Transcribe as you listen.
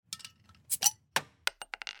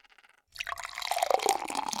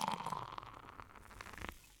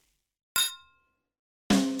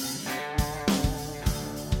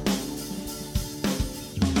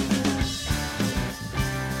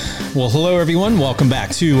Well, hello, everyone. Welcome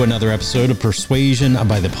back to another episode of Persuasion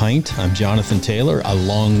by the Pint. I'm Jonathan Taylor,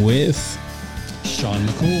 along with Sean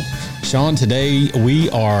McCool. Sean, today we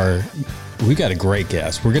got a great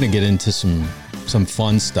guest. We're going to get into some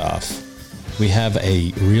fun stuff. We have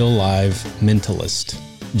a real live mentalist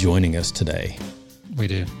joining us today. We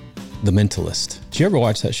do. The Mentalist. Did you ever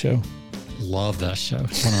watch that show? Love that show.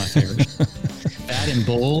 It's one of my favorites. That and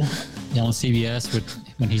Bull, on CBS,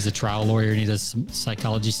 when he's a trial lawyer and he does some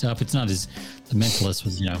psychology stuff. It's not as The Mentalist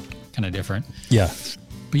was, kind of different. Yeah.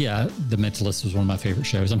 But yeah, The Mentalist was one of my favorite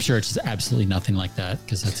shows. I'm sure it's absolutely nothing like that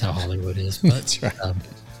because that's how Hollywood is. But That's right.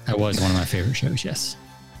 That was one of my favorite shows. Yes.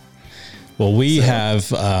 Well, we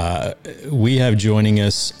have joining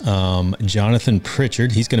us Jonathan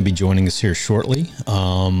Pritchard. He's going to be joining us here shortly.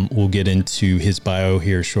 We'll get into his bio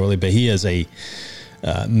here shortly, but he is a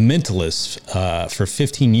mentalist for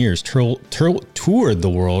 15 years, toured the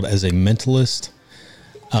world as a mentalist.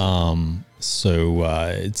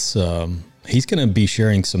 He's going to be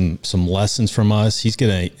sharing some lessons from us.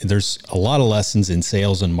 There's a lot of lessons in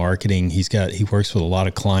sales and marketing. He works with a lot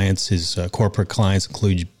of clients. His corporate clients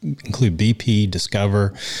include BP,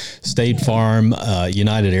 Discover, State Farm,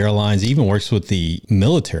 United Airlines. He even works with the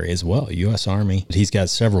military as well, U.S. Army. He's got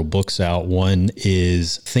several books out. One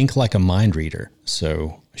is Think Like a Mind Reader.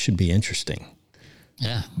 So it should be interesting.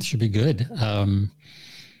 Yeah, it should be good. I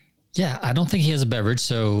don't think he has a beverage.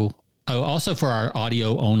 So also for our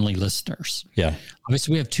audio only listeners. Yeah.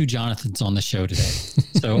 Obviously we have two Jonathans on the show today.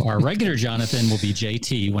 So our regular Jonathan will be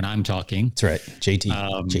JT when I'm talking. That's right.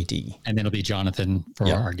 JT. And then it'll be Jonathan for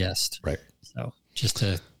our guest. Right. So just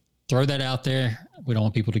to throw that out there, we don't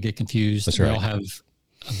want people to get confused. That's we right. all have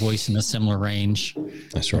a voice in a similar range.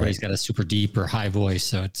 That's right. Everybody's got a super deep or high voice.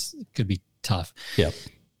 So it could be tough. Yep.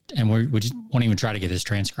 And we just won't even try to get this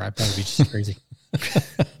transcribed. That would be just crazy.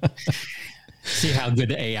 See how good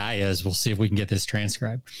the AI is. We'll see if we can get this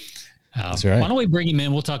transcribed. That's right. Why don't we bring him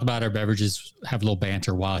in? We'll talk about our beverages, have a little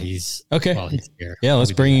banter while he's here. Yeah,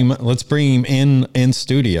 let's bring him in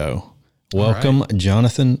studio. Welcome, right.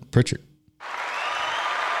 Jonathan Pritchard.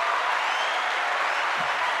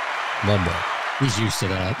 Love that. He's used to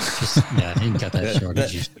that. He can cut that short.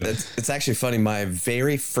 He's used to it. It's actually funny. My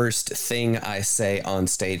very first thing I say on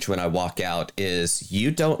stage when I walk out is, "You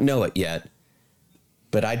don't know it yet,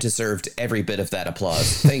 but I deserved every bit of that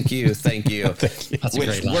applause. Thank you. Thank you." That's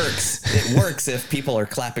Which works. It works if people are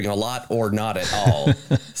clapping a lot or not at all.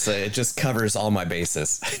 So it just covers all my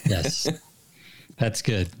bases. Yes. That's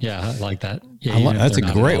good. Yeah, I like that. Yeah, that's a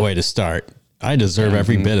great way to start. I deserve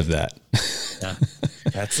every bit of that. Yeah.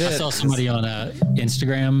 That's it. I saw somebody on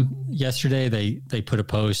Instagram yesterday. They put a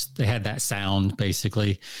post. They had that sound,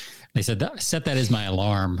 basically. They said, set that as my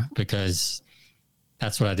alarm because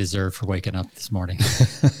that's what I deserve for waking up this morning.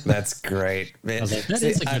 That's great, man. I was like, that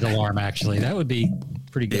is a good alarm, actually. That would be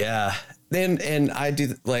pretty good. Yeah. And I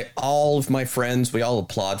do, like, all of my friends, we all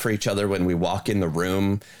applaud for each other when we walk in the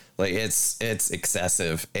room. Like, it's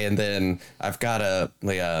excessive. And then I've got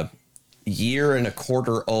a year and a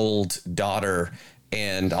quarter old daughter,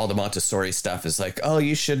 and all the Montessori stuff is like, oh,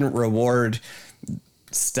 you shouldn't reward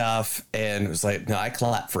stuff. And it was like, no, I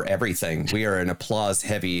clap for everything. We are an applause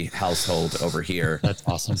heavy household over here. That's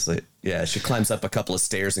awesome. So, yeah, she climbs up a couple of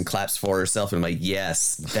stairs and claps for herself, and I'm like,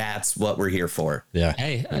 yes, that's what we're here for. Yeah.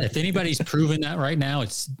 Hey, if anybody's proving that right now,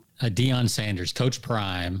 it's Deion Sanders. Coach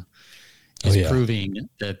Prime is proving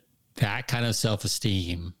that kind of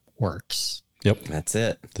self-esteem works. Yep. That's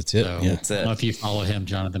it. So, that's it. I don't know if you follow him,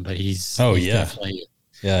 Jonathan, but he's definitely.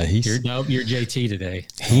 Yeah, you're JT today.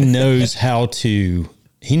 He knows how to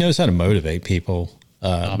motivate people,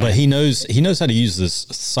 but he knows how to use this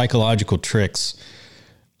psychological tricks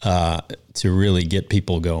to really get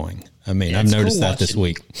people going. I mean, I've noticed that this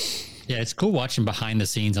week. Yeah, it's cool watching behind the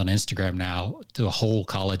scenes on Instagram now to a whole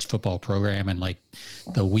college football program and like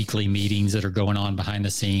the weekly meetings that are going on behind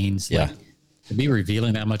the scenes. Yeah. Like, to be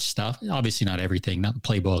revealing that much stuff, obviously not everything, not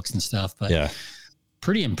playbooks and stuff, but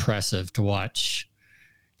pretty impressive to watch.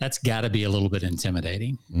 That's got to be a little bit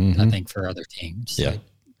intimidating, I think, for other teams. Yeah.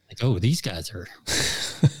 Like, oh, these guys are...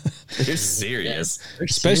 They're serious.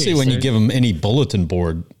 Especially when you give them any bulletin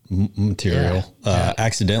board material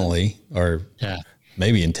accidentally or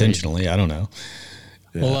maybe intentionally. I don't know.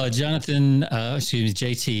 Yeah. Well, Jonathan,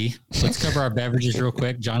 JT, let's cover our beverages real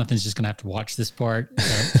quick. Jonathan's just going to have to watch this part.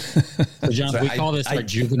 So Jonathan, we call this our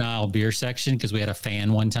juvenile beer section because we had a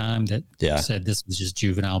fan one time that said this was just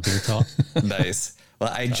juvenile beer talk. Nice.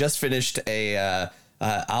 Well, I just finished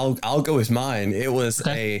I'll go with mine. It was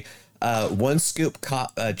a 1 scoop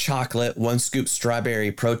chocolate, 1 scoop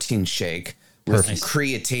strawberry protein shake with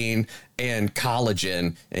creatine and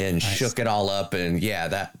collagen and shook it all up. And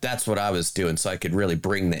yeah, that's what I was doing. So I could really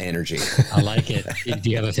bring the energy. I like it. Do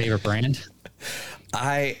you have a favorite brand?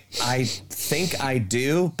 I think I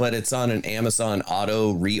do, but it's on an Amazon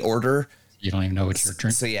auto reorder. You don't even know what you're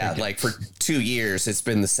drinking. So yeah, like for 2 years, it's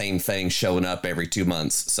been the same thing showing up every 2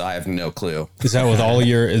 months. So I have no clue. Is that with all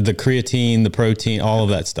the creatine, the protein, all of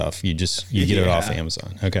that stuff? You get it off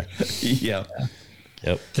Amazon. Okay. Yeah.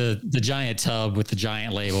 Yep. The giant tub with the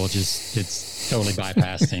giant label, it's totally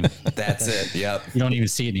bypassing. That's it. Yep. You don't even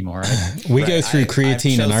see it anymore, right? We go through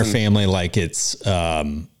creatine in our family like it's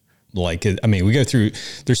we go through,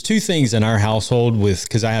 there's two things in our household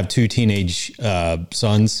because I have two teenage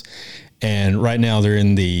sons. And right now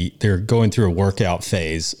they're going through a workout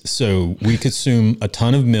phase. So we consume a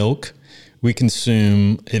ton of milk.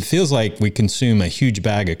 It feels like we consume a huge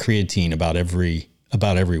bag of creatine about every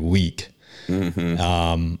week.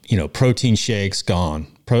 Mm-hmm. Protein shakes gone.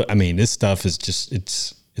 This stuff is just,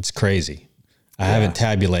 it's crazy. I haven't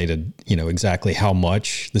tabulated, exactly how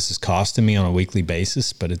much this is costing me on a weekly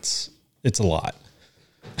basis, but it's a lot.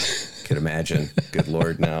 Could imagine. Good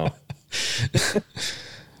Lord, no.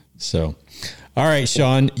 So, all right,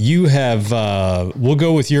 Sean, you have, we'll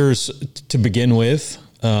go with yours to begin with,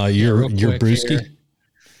 your brewski. Here.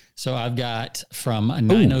 So I've got from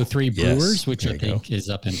 903 Brewers, which I think is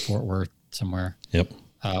up in Fort Worth somewhere. Yep.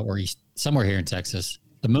 Or somewhere here in Texas,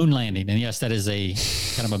 the Moon Landing. And yes, that is a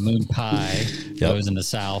kind of a moon pie. Goes in the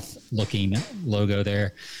South looking logo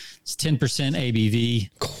there. It's 10% ABV.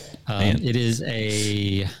 It is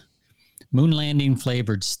a Moon Landing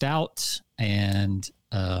flavored stout, and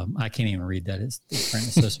I can't even read that. It's print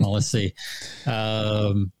is so small. Let's see.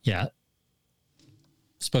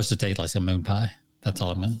 Supposed to taste like a moon pie. That's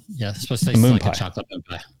all I'm in. Yeah, it's supposed to taste like a chocolate moon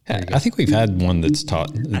pie. I think we've had one that's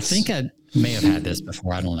taught. I think I may have had this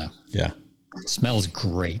before. I don't know. Yeah. It smells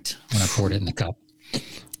great when I poured it in the cup.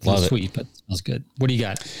 It's Love sweet, but it smells good. What do you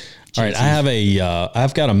got? All right,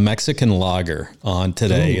 I've got a Mexican lager on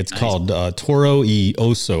today. It's called Toro y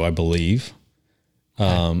Oso, I believe.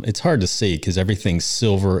 It's hard to see because everything's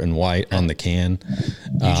silver and white on the can.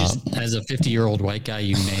 You just, as a 50-year-old white guy,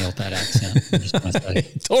 you nailed that accent. I just want to say.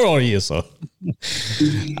 Toro y Oso.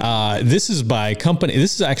 This is by company.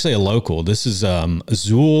 This is actually a local. This is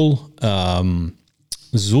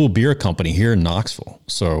Zool Beer Company here in Knoxville.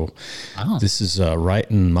 So this is right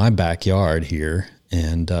in my backyard here.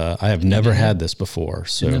 And I have never had this before.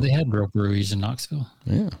 So they had real breweries in Knoxville.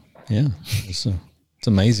 Yeah. It's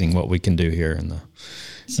amazing what we can do here in the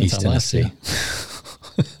East Tennessee.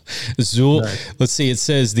 Zool. Right. Let's see. It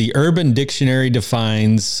says the Urban Dictionary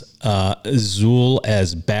defines Zool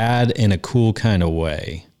as bad in a cool kind of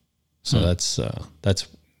way. So that's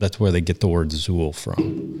where they get the word Zool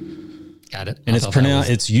from. Got it. And it's pronounced.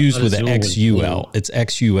 It's used with an XUL. It's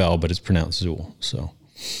XUL, but it's pronounced Zool. So.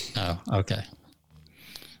 Oh, okay.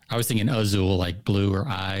 I was thinking Azul, like blue or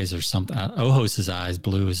eyes or something. Ojos' eyes,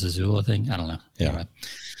 blue is Azul thing. I don't know. Yeah. Anyway.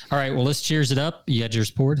 All right. Well, let's cheers it up. You had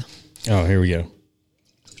yours poured? Oh, here we go.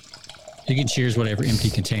 You can cheers whatever empty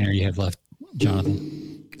container you have left,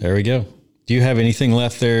 Jonathan. There we go. Do you have anything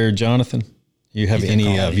left there, Jonathan? You have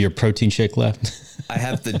any of your protein shake left? I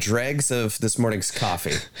have the dregs of this morning's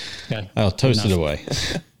coffee. Okay. I'll toast it away.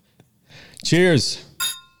 Cheers.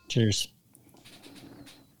 Cheers.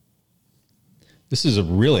 This is a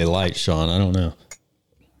really light, Sean. I don't know.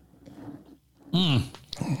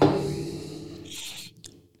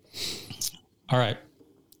 All right.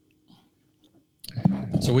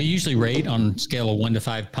 So we usually rate on a scale of 1 to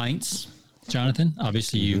 5 pints, Jonathan.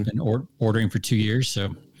 Obviously, you've been ordering for 2 years,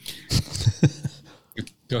 so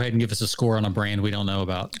go ahead and give us a score on a brand we don't know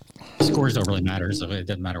about. Scores don't really matter, so it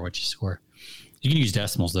doesn't matter what you score. You can use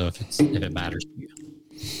decimals, though, if it matters to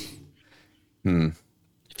you.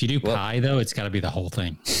 If you do pie, though, it's got to be the whole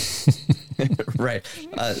thing. Right.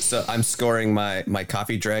 So I'm scoring my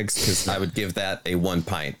coffee dregs because I would give that a 1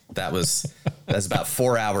 pint. That's about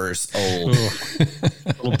 4 hours old. Ooh,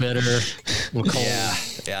 a little bitter, a little cold. Yeah.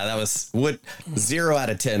 That was 0 out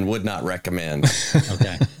of 10 would not recommend.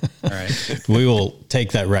 Okay. All right. We will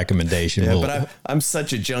take that recommendation. Yeah, but I'm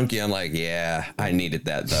such a junkie. I'm like, I needed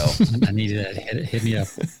that though. I needed that. Hit me up.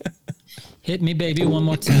 Hit me, baby, one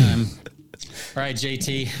more time. All right,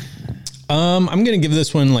 JT. I'm going to give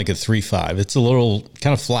this one like a 3.5. It's a little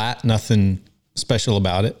kind of flat, nothing special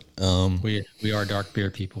about it. We are dark beer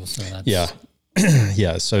people, so that's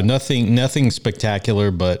yeah. So nothing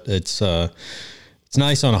spectacular, but it's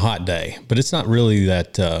nice on a hot day. But it's not really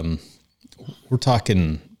that. We're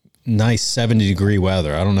talking nice 70-degree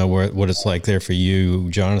weather. I don't know what it's like there for you,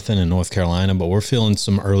 Jonathan, in North Carolina, but we're feeling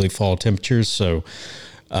some early fall temperatures. So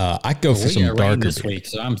I go for some darker this week,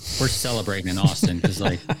 so we're celebrating in Austin because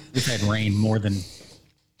like we've had rain more than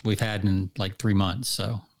we've had in like 3 months,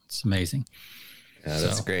 so it's amazing. Yeah,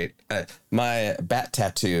 that's great. My bat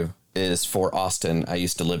tattoo is for Austin. I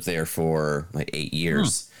used to live there for like 8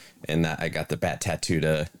 years, and I got the bat tattoo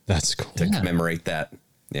to commemorate that.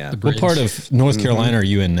 Yeah. What part of North Carolina are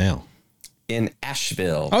you in now? In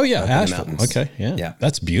Asheville. Oh yeah, Asheville. Okay, yeah,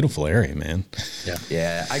 that's a beautiful area, man.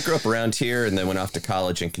 Yeah. I grew up around here, and then went off to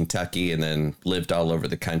college in Kentucky, and then lived all over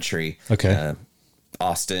the country. Okay.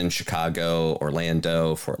 Austin, Chicago,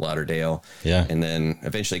 Orlando, Fort Lauderdale. Yeah. And then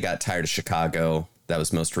eventually got tired of Chicago. That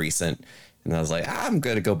was most recent. And I was like, I'm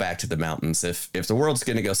going to go back to the mountains. If the world's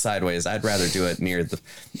going to go sideways, I'd rather do it near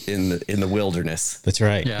in the wilderness. That's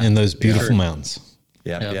right. Yeah. In those beautiful mountains.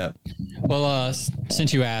 Yeah. Well,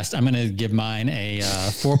 since you asked, I'm going to give mine a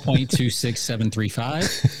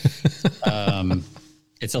 4.26735.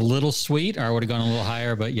 It's a little sweet, or I would have gone a little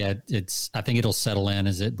higher, but yeah, I think it'll settle in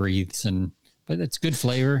as it breathes, but it's good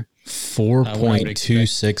flavor.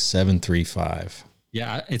 4.26735.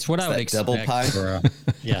 Yeah, it's what I would expect. Double pie?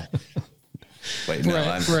 Yeah. Wait, no,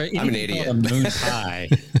 I'm an idiot. A moon pie.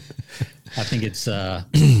 I think it's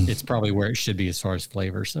probably where it should be as far as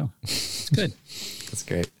flavor. So it's good. That's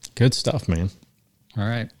great. Good stuff, man. All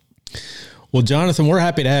right. Well, Jonathan, we're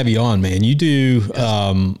happy to have you on, man. You do.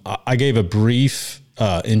 I gave a brief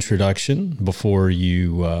introduction before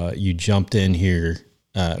you jumped in here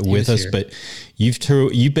with us, but you've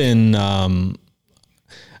been.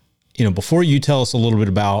 Before you tell us a little bit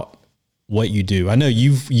about what you do, I know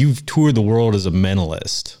you've toured the world as a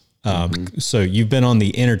mentalist. So you've been on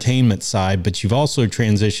the entertainment side, but you've also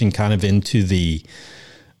transitioned kind of into the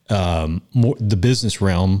business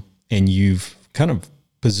realm, and you've kind of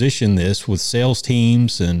positioned this with sales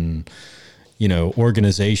teams and,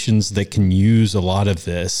 organizations that can use a lot of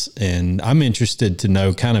this. And I'm interested to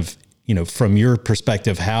know kind of, from your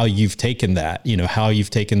perspective, how you've taken that,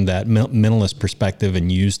 mentalist perspective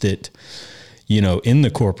and used it, in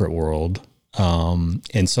the corporate world,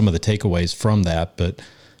 and some of the takeaways from that. But,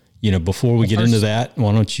 before we get into that,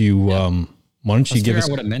 why don't you give us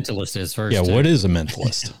what a mentalist is first? Yeah. What is a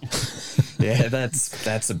mentalist? Yeah,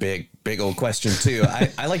 that's a big old question too.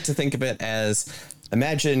 I like to think of it as,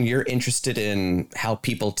 imagine you're interested in how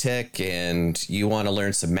people tick and you want to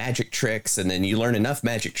learn some magic tricks, and then you learn enough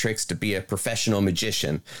magic tricks to be a professional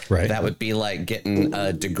magician. Right. That would be like getting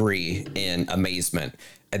a degree in amazement.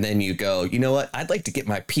 And then you go, you know what? I'd like to get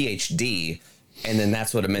my PhD. And then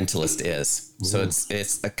that's what a mentalist is. Ooh. So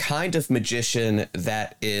it's a kind of magician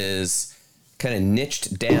that is kind of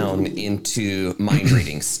niched down into mind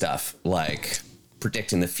reading stuff, like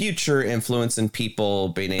predicting the future, influencing people,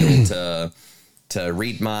 being able to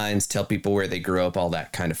read minds, tell people where they grew up, all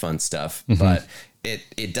that kind of fun stuff. Mm-hmm. But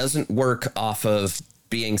it doesn't work off of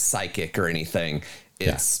being psychic or anything.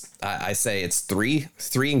 I say it's three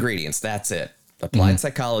ingredients. That's it. Applied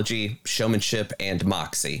psychology, showmanship, and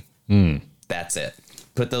moxie. That's it.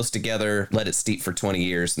 Put those together, let it steep for 20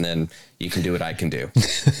 years, and then you can do what I can do.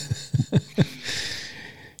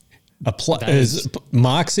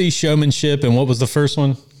 Moxie, showmanship, and what was the first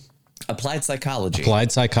one? Applied psychology.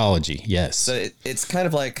 Applied psychology, yes. So it's kind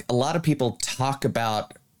of like a lot of people talk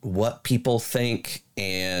about what people think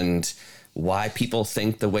and why people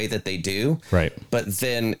think the way that they do. Right. But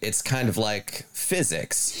then it's kind of like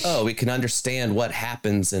physics. Oh, we can understand what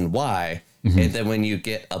happens and why. Mm-hmm. And then when you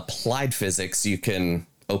get applied physics, you can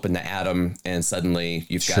open the atom and suddenly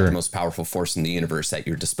you've got the most powerful force in the universe at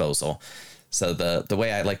your disposal. So the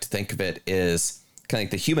way I like to think of it is kind of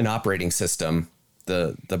like the human operating system.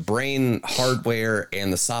 The brain hardware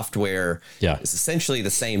and the software is essentially the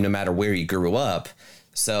same no matter where you grew up.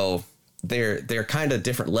 So they're kind of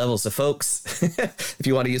different levels of folks. If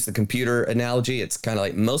you want to use the computer analogy, it's kind of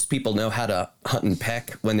like most people know how to hunt and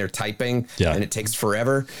peck when they're typing, and it takes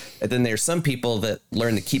forever. And then there's some people that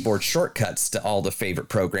learn the keyboard shortcuts to all the favorite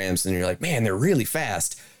programs, and you're like, man, they're really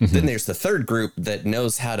fast. Mm-hmm. Then there's the third group that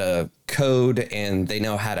knows how to code, and they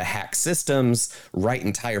know how to hack systems, write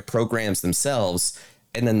entire programs themselves.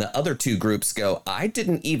 And then the other two groups go, I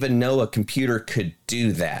didn't even know a computer could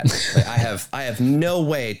do that. Like, I have no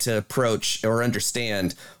way to approach or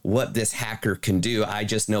understand what this hacker can do. I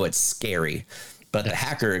just know it's scary. But the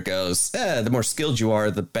hacker goes, the more skilled you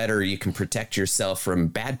are, the better you can protect yourself from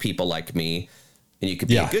bad people like me. And you could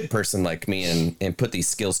be a good person like me and put these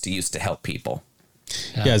skills to use to help people.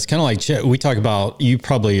 Yeah, it's kind of like we talk about, you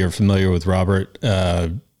probably are familiar with Robert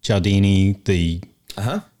Cialdini,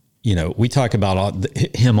 we talk about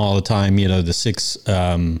him all the time, the six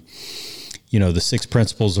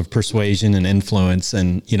principles of persuasion and influence.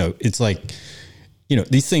 And, it's like,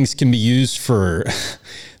 these things can be used for,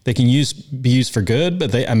 they can be used for good,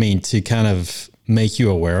 but to kind of make you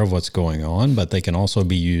aware of what's going on, but they can also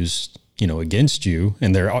be used, against you,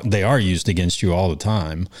 and they are used against you all the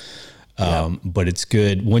time. But it's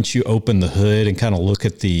good once you open the hood and kind of look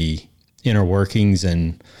at the inner workings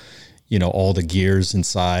and, all the gears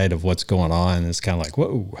inside of what's going on. It's kind of like,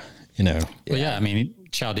 whoa, Well, yeah.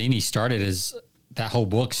 Cialdini that whole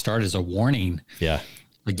book started as a warning. Yeah.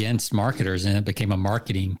 Against marketers, and it became a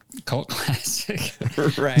marketing cult classic.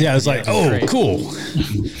 Right. Yeah, it's like, cool.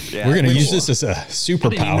 We're going to use this as a superpower. I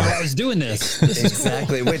didn't even know I was doing this.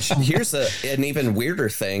 Exactly. Which here's an even weirder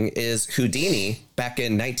thing is Houdini back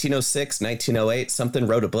in 1906, 1908, something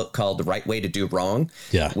wrote a book called The Right Way to Do Wrong.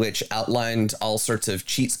 Yeah. Which outlined all sorts of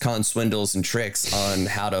cheats, cons, swindles, and tricks on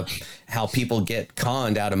how people get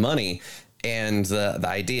conned out of money. And the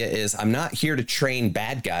idea is, I'm not here to train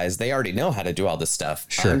bad guys. They already know how to do all this stuff.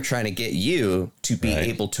 Sure. I'm trying to get you to be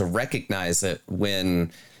able to recognize it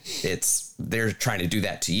when they're trying to do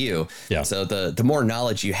that to you. Yeah. So the more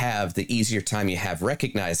knowledge you have, the easier time you have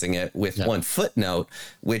recognizing it, with one footnote,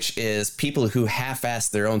 which is people who half-ass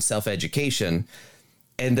their own self-education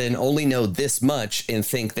and then only know this much and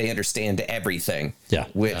think they understand everything. Yeah.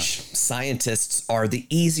 Which scientists are the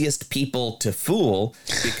easiest people to fool,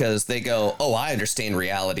 because they go, oh, I understand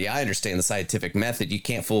reality. I understand the scientific method. You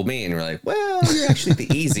can't fool me. And we're like, well, you're actually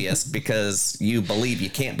the easiest because you believe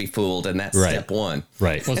you can't be fooled. And that's step one.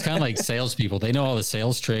 Right. Well, it's kind of like salespeople. They know all the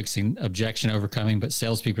sales tricks and objection overcoming, but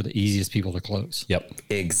salespeople are the easiest people to close. Yep.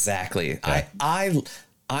 Exactly. Yeah.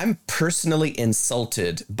 I'm personally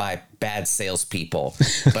insulted by bad salespeople,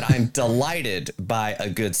 but I'm delighted by a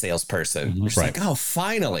good salesperson. It's like, oh,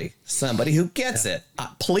 finally, somebody who gets it.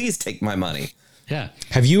 Please take my money. Yeah.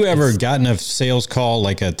 Have you ever gotten a sales call,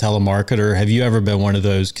 like a telemarketer? Have you ever been one of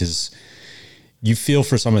those? Because you feel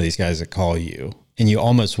for some of these guys that call you, and you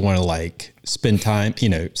almost want to spend time,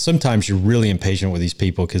 sometimes you're really impatient with these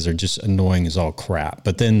people because they're just annoying as all crap.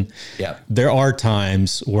 But then there are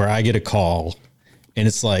times where I get a call and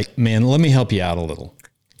it's like, man, let me help you out a little.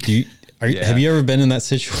 Have you ever been in that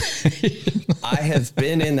situation? I have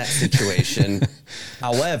been in that situation.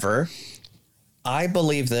 However, I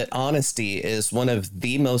believe that honesty is one of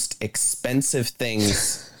the most expensive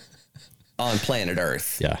things on planet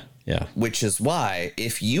Earth. Yeah. Yeah. Which is why,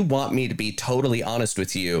 if you want me to be totally honest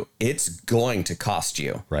with you, it's going to cost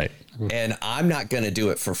you. Right. And I'm not going to do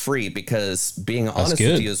it for free, because being honest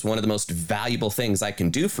with you is one of the most valuable things I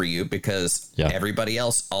can do for you, because everybody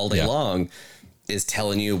else all day long is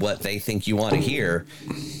telling you what they think you want to hear.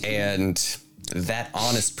 And that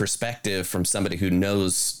honest perspective from somebody who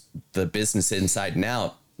knows the business inside and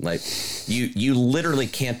out, like you literally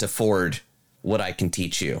can't afford what I can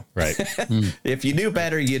teach you. Right. If you knew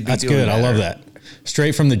better, you'd be That's doing good. better. I love that.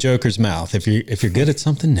 Straight from the Joker's mouth. If you're good at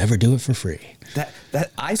something, never do it for free.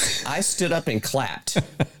 I stood up and clapped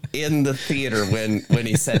in the theater when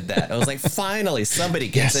he said that. I was like, finally, somebody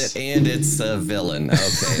gets it, and it's a villain.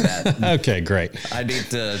 Okay, okay, great. I need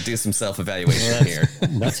to do some self-evaluation here.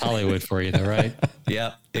 That's Hollywood for you, though, right?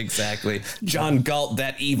 Yep, exactly. John Galt,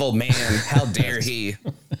 that evil man. How dare he?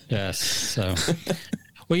 Yes. So.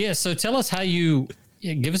 Well, yeah. So tell us how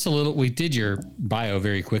give us a little, we did your bio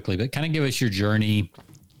very quickly, but kind of give us your journey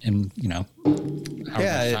and, however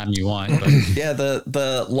much time you want. But. Yeah.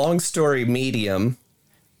 The long story medium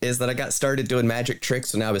is that I got started doing magic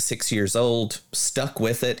tricks when I was 6 years old, stuck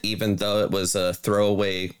with it, even though it was a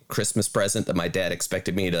throwaway Christmas present that my dad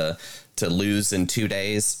expected me to lose in 2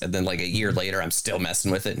 days. And then a year later, I'm still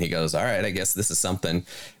messing with it. And he goes, all right, I guess this is something.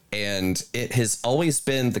 And it has always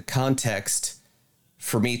been the context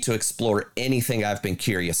for me to explore anything I've been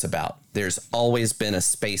curious about. There's always been a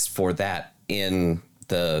space for that in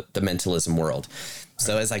the mentalism world.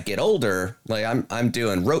 So as I get older, I'm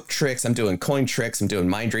doing rope tricks, I'm doing coin tricks, I'm doing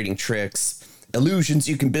mind reading tricks, illusions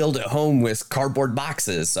you can build at home with cardboard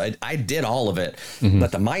boxes. So I did all of it,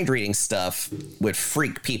 but the mind reading stuff would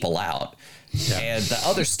freak people out. Yeah. And the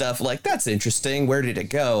other stuff, that's interesting. Where did it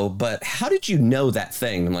go? But how did you know that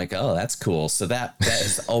thing? I'm like, oh, that's cool. So that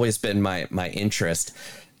has always been my interest.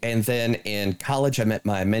 And then in college, I met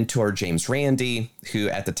my mentor, James Randi, who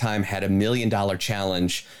at the time had $1 million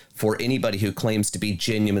challenge for anybody who claims to be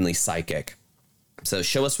genuinely psychic. So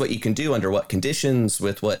show us what you can do under what conditions,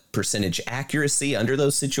 with what percentage accuracy under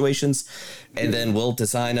those situations, and then we'll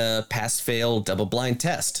design a pass-fail double-blind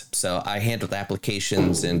test. So I handled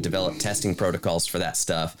applications and developed testing protocols for that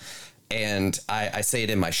stuff. And I say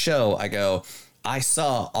it in my show, I go, I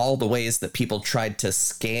saw all the ways that people tried to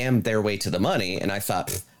scam their way to the money, and I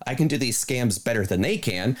thought, I can do these scams better than they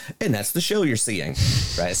can, and that's the show you're seeing,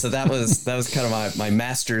 right? So that was kind of my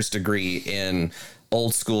master's degree in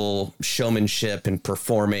old school showmanship and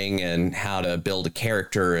performing and how to build a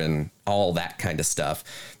character and all that kind of stuff.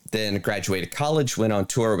 Then graduated college, went on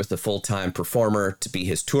tour with a full-time performer to be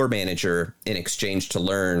his tour manager in exchange to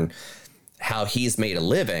learn how he's made a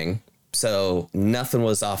living. So nothing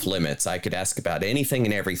was off limits. I could ask about anything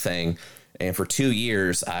and everything. And for 2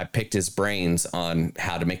 years, I picked his brains on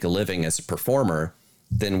how to make a living as a performer,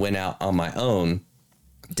 then went out on my own,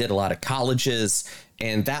 did a lot of colleges.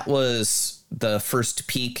 And that was the first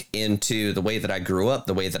peek into the way that I grew up,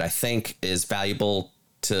 the way that I think is valuable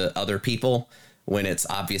to other people when it's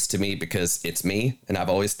obvious to me because it's me and I've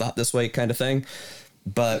always thought this way kind of thing.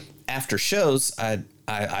 But after shows,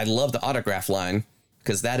 I love the autograph line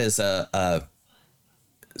because that is a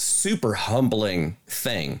super humbling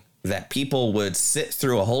thing that people would sit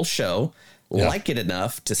through a whole show, like it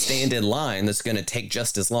enough to stand in line that's going to take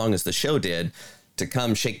just as long as the show did to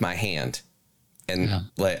come shake my hand. And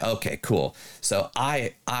like, okay, cool. So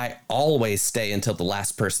I always stay until the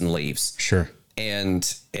last person leaves. Sure.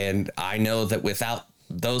 And I know that without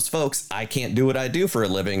those folks, I can't do what I do for a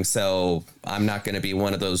living. So I'm not going to be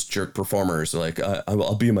one of those jerk performers like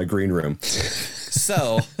I'll be in my green room.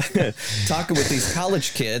 So talking with these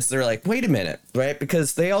college kids, they're like, wait a minute, right?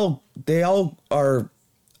 Because they all are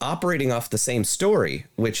operating off the same story,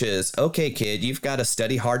 which is, okay, kid, you've got to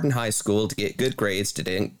study hard in high school to get good grades,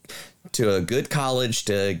 to a good college,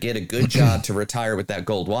 to get a good job, to retire with that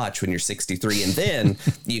gold watch when you're 63. And then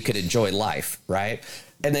you could enjoy life. Right.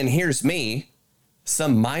 And then here's me,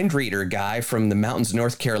 some mind reader guy from the mountains of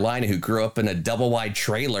North Carolina who grew up in a double wide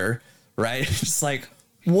trailer. Right. It's like,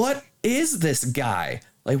 what is this guy?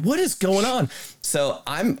 Like, what is going on? So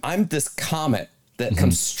I'm this comet that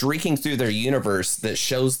comes streaking through their universe that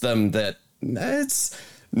shows them that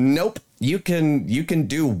nope, you can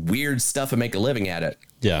do weird stuff and make a living at it.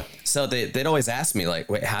 Yeah. So they'd always ask me like,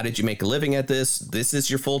 wait, how did you make a living at this? This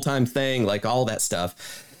is your full-time thing, like all that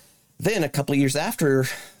stuff. Then a couple of years after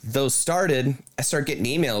those started, I started getting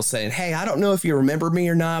emails saying, hey, I don't know if you remember me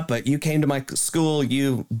or not, but you came to my school,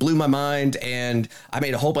 you blew my mind, and I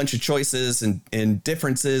made a whole bunch of choices and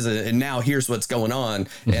differences, and now here's what's going on,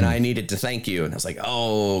 and I needed to thank you. And I was like,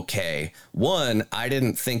 oh, okay. One, I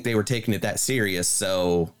didn't think they were taking it that serious,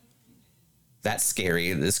 so that's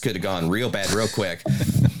scary. This could have gone real bad real quick.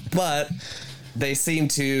 But they seem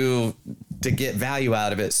to get value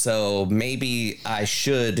out of it. So maybe I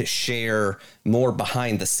should share more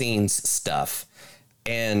behind the scenes stuff.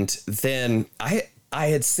 And then I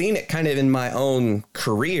had seen it kind of in my own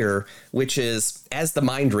career, which is as the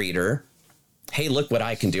mind reader, hey, look what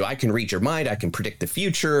I can do. I can read your mind. I can predict the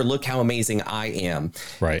future. Look how amazing I am.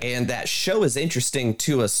 Right. And that show is interesting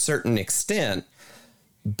to a certain extent,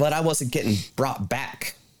 but I wasn't getting brought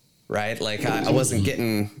back. Right. Like I wasn't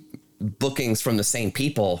getting bookings from the same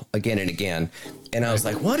people again and again. And I was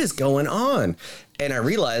like, what is going on? And I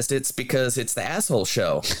realized it's because it's the asshole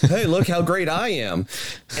show. Hey, look how great I am.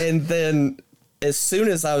 And then as soon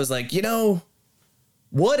as I was like,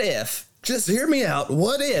 what if, just hear me out.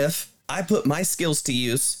 What if I put my skills to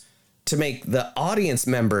use to make the audience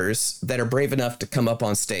members that are brave enough to come up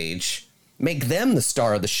on stage, make them the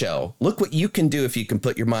star of the show. Look what you can do if you can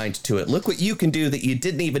put your mind to it. Look what you can do that you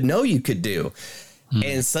didn't even know you could do.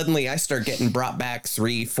 And suddenly I start getting brought back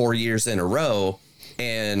 3-4 years in a row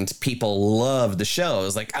and people love the show. I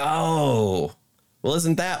was like, oh, well,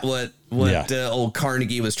 isn't that what old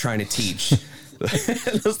Carnegie was trying to teach?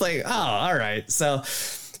 I was like, oh, all right. So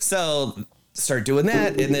start doing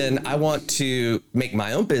that. And then I want to make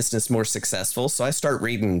my own business more successful. So I start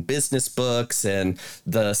reading business books and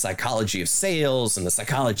the psychology of sales and the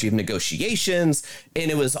psychology of negotiations. And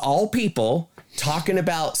it was all people talking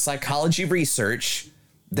about psychology research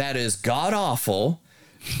that is god awful.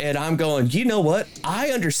 And I'm going, you know what?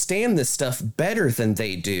 I understand this stuff better than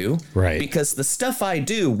they do. Right. Because the stuff I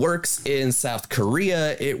do works in South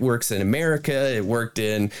Korea. It works in America. It worked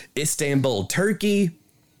in Istanbul, Turkey.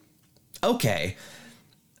 Okay.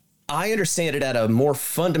 I understand it at a more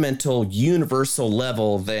fundamental, universal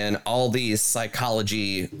level than all these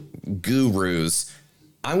psychology gurus.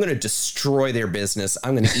 I'm going to destroy their business.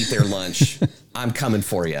 I'm going to eat their lunch. I'm coming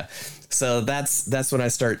for you. So that's when I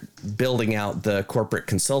start building out the corporate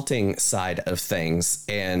consulting side of things.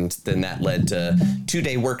 And then that led to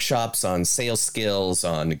 2-day workshops on sales skills,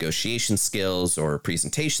 on negotiation skills or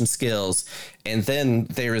presentation skills. And then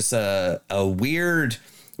there's a weird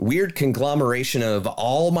conglomeration of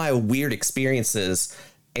all my weird experiences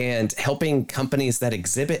and helping companies that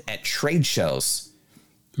exhibit at trade shows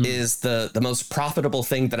is the most profitable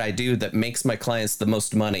thing that I do that makes my clients the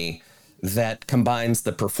most money. that combines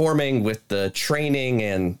the performing with the training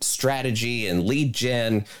and strategy and lead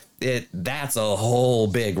gen. That's a whole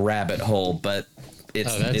big rabbit hole, but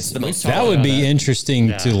it's the most. That would be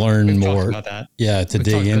interesting to learn more about that. Yeah, to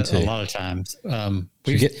dig into a lot of times.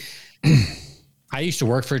 I used to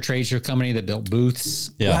work for a trade show company that built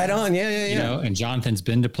booths. Yeah. Right on. Yeah. You know, and Jonathan's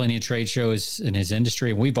been to plenty of trade shows in his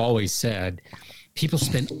industry. And we've always said people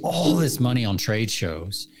spend all this money on trade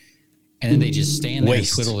shows and then they just stand there and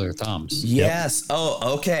twiddle their thumbs. Yes. Yep.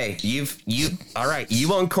 Oh, okay. All right.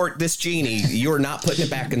 You uncorked this genie. You're not putting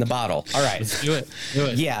it back in the bottle. All right. Let's do it.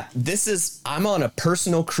 Yeah. I'm on a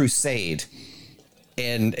personal crusade.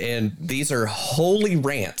 And these are holy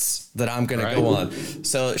rants that I'm going to go on.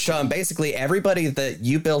 So, Sean, basically everybody that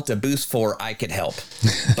you built a booth for, I could help,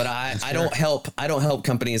 but I don't help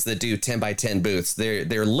companies that do 10 by 10 booths.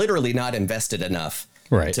 They're literally not invested enough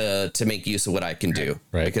to make use of what I can do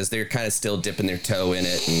because they're kind of still dipping their toe in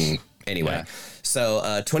it. And anyway,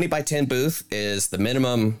 so 20 by 10 booth is the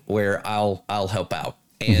minimum where I'll help out.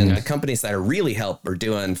 And the companies that I really help are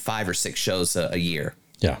doing 5 or 6 shows a year.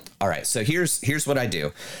 Yeah. All right. So here's what I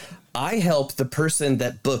do. I help the person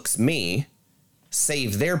that books me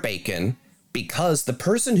save their bacon because the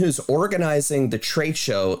person who's organizing the trade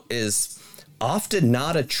show is often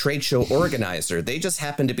not a trade show organizer. They just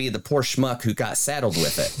happen to be the poor schmuck who got saddled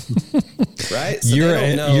with it. Right? So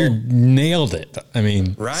you nailed it. I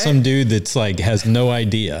mean, some dude that's like has no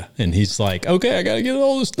idea and he's like, okay, I got to get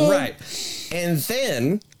all this done. Right. And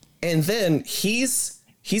then he's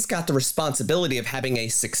got the responsibility of having a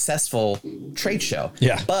successful trade show.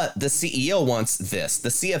 Yeah. But the CEO wants this. The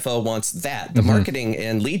CFO wants that. The marketing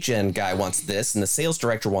and lead gen guy wants this. And the sales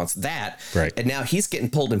director wants that. Right. And now he's getting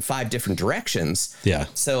pulled in 5 different directions. Yeah.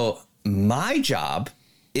 So my job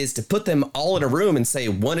is to put them all in a room and say,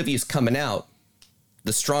 one of you's coming out.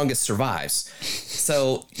 The strongest survives.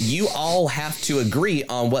 So you all have to agree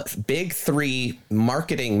on what big 3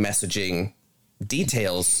 marketing messaging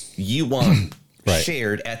details you want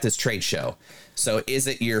shared at this trade show. So is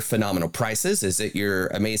it your phenomenal prices? Is it your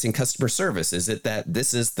amazing customer service? Is it that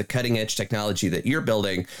this is the cutting edge technology that you're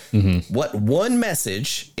building? What one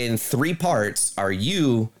message in 3 parts are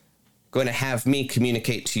you going to have me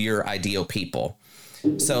communicate to your ideal people?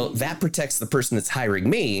 So that protects the person that's hiring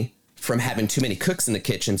me from having too many cooks in the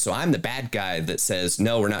kitchen. So I'm the bad guy that says,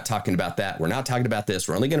 no, we're not talking about that. We're not talking about this.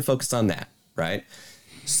 We're only going to focus on that. Right.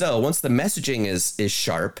 So once the messaging is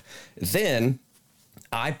sharp, then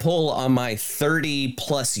I pull on my 30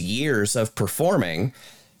 plus years of performing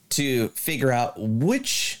to figure out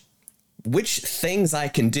which things I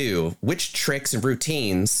can do, which tricks and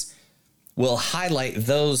routines will highlight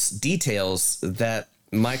those details that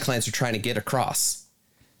my clients are trying to get across.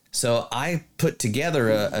 So I put together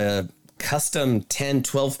a custom 10,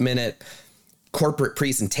 12 minute corporate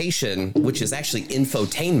presentation, which is actually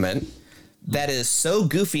infotainment, that is so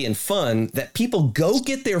goofy and fun that people go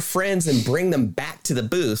get their friends and bring them back to the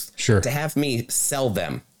booth to have me sell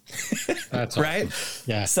them. That's right.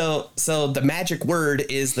 Awesome. Yeah. So the magic word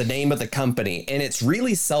is the name of the company, and it's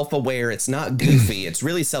really self-aware. It's not goofy. It's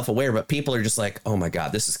really self-aware, but people are just like, oh my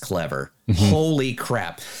God, this is clever. Holy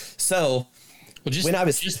crap. So when I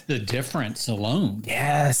was just the difference alone.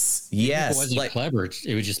 Yes. If it wasn't clever.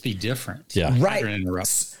 It would just be different. Yeah. Right.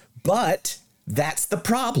 But that's the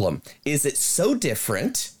problem. Is it so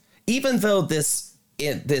different, even though this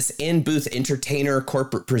in-booth entertainer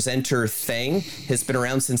corporate presenter thing has been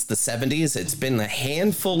around since the 70s. It's been a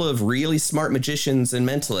handful of really smart magicians and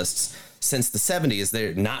mentalists since the 70s.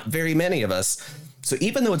 There are not very many of us. So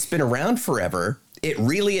even though it's been around forever, it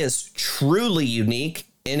really is truly unique,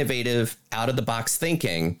 innovative, out-of-the-box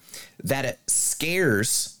thinking that it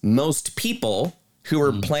scares most people who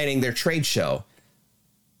are planning their trade show.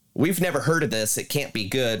 We've never heard of this. It can't be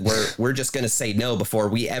good. We're just going to say no before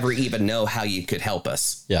we ever even know how you could help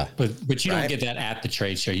us. Yeah. But you don't get that at the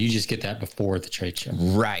trade show. You just get that before the trade show.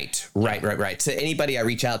 Right. To anybody I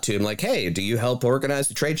reach out to, I'm like, hey, do you help organize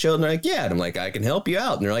the trade show? And they're like, yeah. And I'm like, I can help you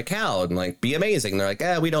out. And they're like, how? And I'm like, be amazing. And they're like,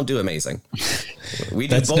 we don't do amazing. We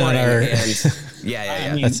do boring. Yeah.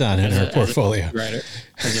 I mean, that's not in our portfolio.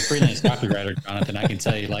 As a freelance copywriter, Jonathan, I can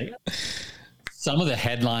tell you, like, some of the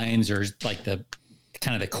headlines or like the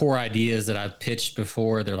kind of the core ideas that I've pitched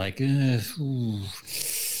before, they're like, that's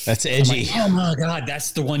edgy. Like, oh my God, that's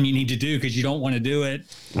the one you need to do because you don't want to do it.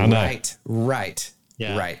 Right.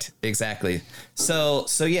 Yeah. Right. Exactly. So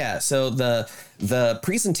the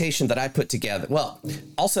presentation that I put together, well,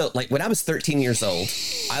 also like when I was 13 years old,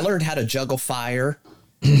 I learned how to juggle fire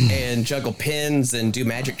and juggle pins and do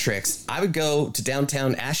magic tricks. I would go to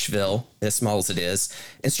downtown Asheville, as small as it is,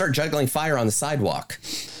 and start juggling fire on the sidewalk.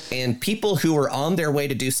 And people who are on their way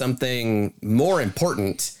to do something more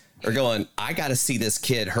important are going, I got to see this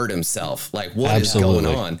kid hurt himself. Like, what Absolutely. is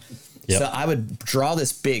going on? Yep. So I would draw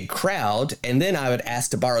this big crowd, and then I would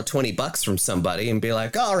ask to borrow $20 from somebody and be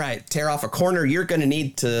like, all right, tear off a corner. You're going to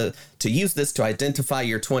need to use this to identify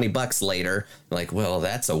your $20 later. Like, well,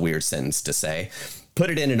 that's a weird sentence to say. Put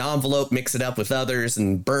it in an envelope, mix it up with others,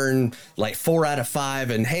 and burn like 4 out of 5.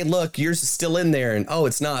 And hey, look, yours is still in there. And oh,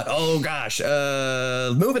 it's not. Oh gosh,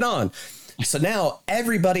 moving on. So now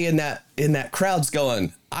everybody in that crowd's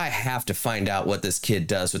going, I have to find out what this kid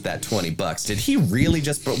does with that $20. Did he really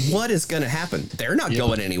just? But what is going to happen? They're not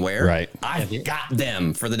going anywhere. Right. I've got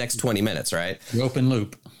them for the next 20 minutes. Right. The open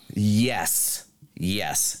loop. Yes.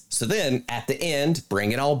 So then at the end,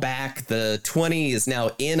 bring it all back. The 20 is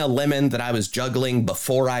now in a lemon that I was juggling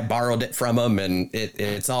before I borrowed it from him, and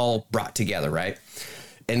it's all brought together, right?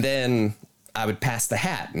 And then I would pass the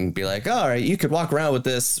hat and be like, all right, you could walk around with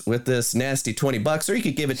this nasty $20, or you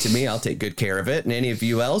could give it to me. I'll take good care of it. And any of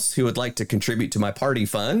you else who would like to contribute to my party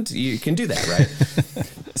fund, you can do that, right?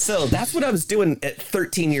 So that's what I was doing at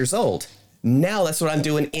 13 years old. Now that's what I'm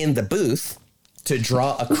doing in the booth to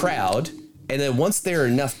draw a crowd. And then once there are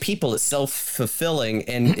enough people, it's self-fulfilling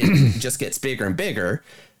and it just gets bigger and bigger.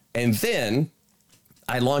 And then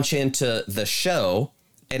I launch into the show,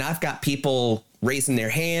 and I've got people raising their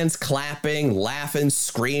hands, clapping, laughing,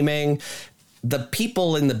 screaming. The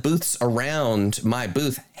people in the booths around my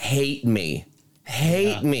booth hate me,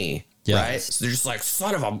 right? So they're just like,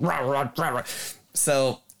 son of a rah, rah, rah, rah.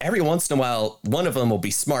 So every once in a while, one of them will be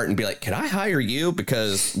smart and be like, can I hire you?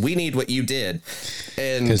 Because we need what you did.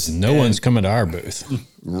 And because no one's coming to our booth.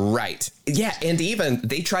 Right. Yeah. And even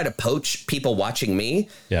they try to poach people watching me.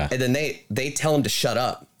 Yeah. And then they tell them to shut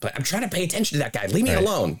up. But I'm trying to pay attention to that guy. Leave me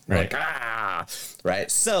alone. Right. Like, right.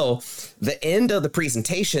 So the end of the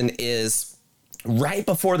presentation is right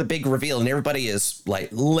before the big reveal, and everybody is like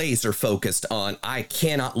laser focused on, I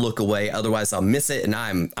cannot look away. Otherwise I'll miss it. And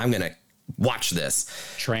I'm going to watch this.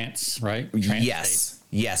 Trance, right? Trance yes. state.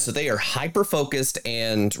 Yes. So they are hyper focused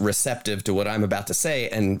and receptive to what I'm about to say.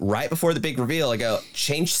 And right before the big reveal, I go,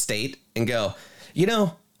 change state and go,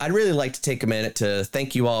 I'd really like to take a minute to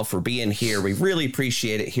thank you all for being here. We really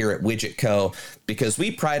appreciate it here at Widget Co. because we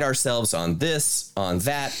pride ourselves on this, on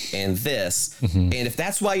that, and this. Mm-hmm. And if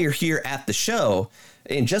that's why you're here at the show,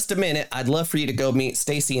 in just a minute, I'd love for you to go meet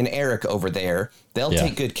Stacy and Eric over there. They'll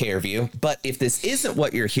take good care of you. But if this isn't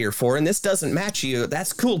what you're here for and this doesn't match you,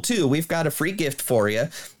 that's cool too. We've got a free gift for you.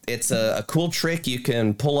 It's a cool trick you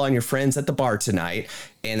can pull on your friends at the bar tonight.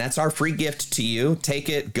 And that's our free gift to you. Take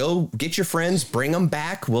it, go get your friends, bring them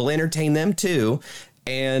back. We'll entertain them too.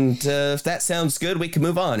 And if that sounds good, we can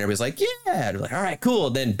move on. Everybody's like, yeah. They're like, all right, cool.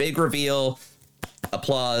 Then big reveal,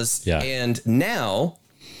 applause. Yeah. And now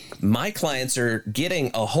my clients are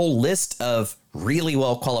getting a whole list of really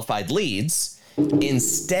well qualified leads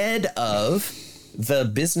instead of the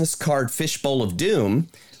business card fishbowl of doom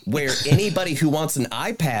where anybody who wants an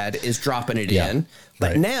iPad is dropping it in.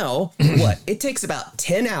 But now it takes about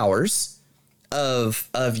 10 hours of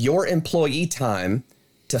your employee time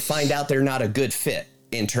to find out they're not a good fit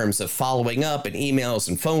in terms of following up and emails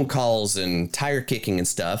and phone calls and tire kicking and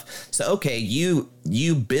stuff. So, okay,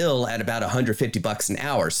 you bill at about $150 an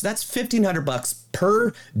hour. So that's $1,500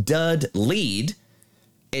 per dud lead.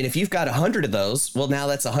 And if you've got 100 of those, well, now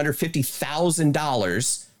that's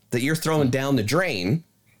 $150,000 that you're throwing down the drain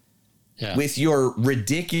with your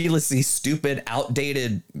ridiculously stupid,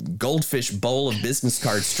 outdated goldfish bowl of business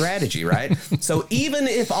card strategy, right? So even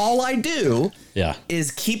if all I do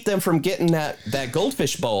is keep them from getting that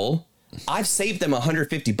goldfish bowl, I've saved them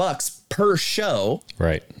 $150 per show.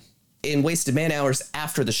 Right. In wasted man hours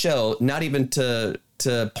after the show, not even to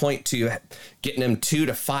point to getting them 2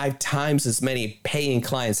 to 5 times as many paying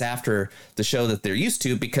clients after the show that they're used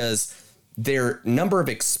to, because their number of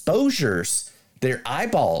exposures, their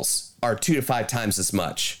eyeballs are 2 to 5 times as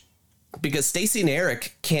much, because Stacy and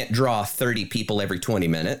Eric can't draw 30 people every 20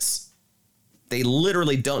 minutes. They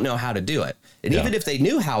literally don't know how to do it. And even if they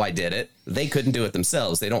knew how I did it, they couldn't do it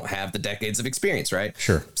themselves. They don't have the decades of experience, right?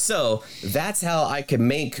 Sure. So that's how I can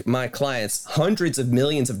make my clients hundreds of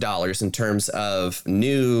millions of dollars in terms of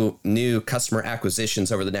new customer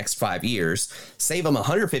acquisitions over the next 5 years, save them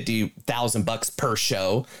 $150,000 per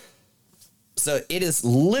show. So it is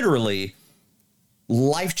literally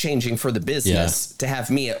life-changing for the business to have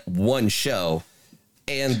me at one show.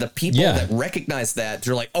 And the people that recognize that,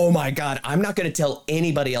 they're like, oh my God, I'm not going to tell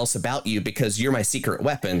anybody else about you because you're my secret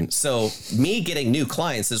weapon. So me getting new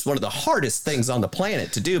clients is one of the hardest things on the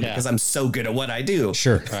planet to do because I'm so good at what I do.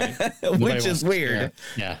 Sure. Right. Which is weird.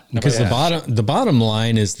 Because the bottom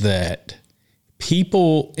line is that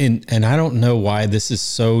people, and I don't know why this is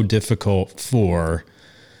so difficult for,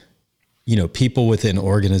 people within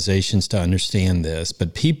organizations to understand this,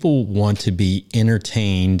 but people want to be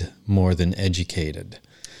entertained more than educated.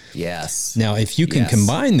 Yes. Now, if you can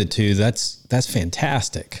combine the two, that's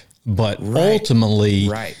fantastic. But ultimately,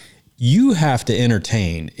 you have to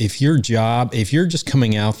entertain. If you're just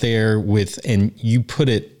coming out there and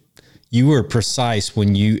you were precise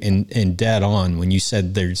when and dead on when you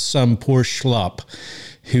said there's some poor schlup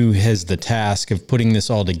who has the task of putting this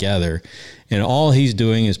all together, and all he's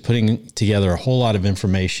doing is putting together a whole lot of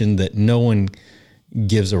information that no one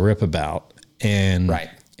gives a rip about. And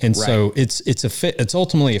so it's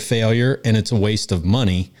ultimately a failure, and it's a waste of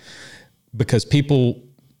money because people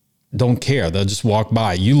don't care. They'll just walk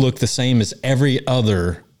by. You look the same as every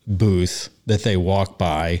other booth that they walk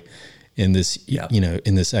by in this,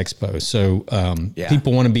 in this expo. So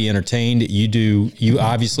people want to be entertained. You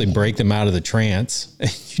obviously break them out of the trance.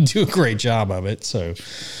 You do a great job of it. So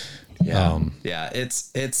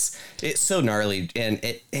it's so gnarly, and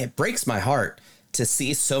it breaks my heart to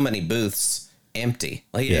see so many booths empty.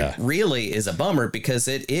 It really is a bummer, because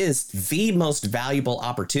it is the most valuable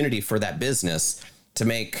opportunity for that business to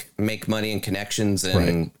make money and connections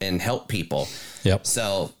and help people. Yep.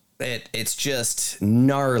 So it's just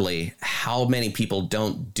gnarly how many people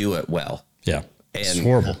don't do it well. Yeah. It's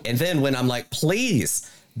horrible. And then when I'm like, please,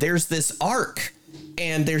 there's this arc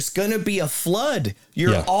and there's going to be a flood.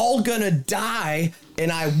 You're all going to die,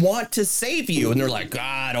 and I want to save you. And they're like,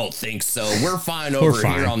 I don't think so. We're fine over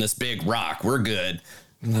here on this big rock. We're good.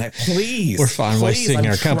 I'm like, please. We're fine wasting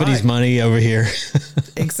our company's money over here.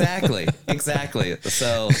 Exactly.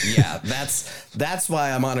 So that's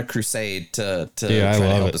why I'm on a crusade to try to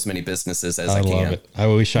help as many businesses as I can. I love it. I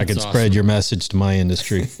wish I could spread your message to my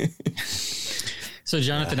industry. So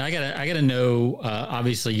Jonathan, I gotta know,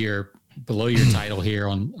 obviously you're below your title here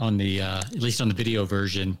on the, at least on the video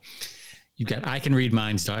version, you've got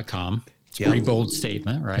icanreadminds.com. It's a pretty bold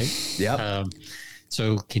statement, right? Yep.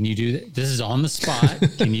 So can you do that? This is on the spot.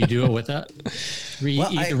 Can you do it with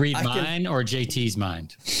either read mine or JT's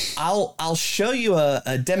mind? I'll show you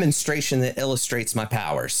a demonstration that illustrates my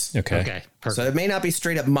powers. Okay. Perfect. So it may not be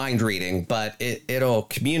straight up mind reading, but it'll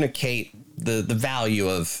communicate the value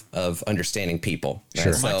of understing people.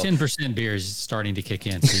 Sure. Right? So, my 10% beer is starting to kick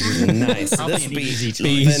in. So you're nice. Probably Be easy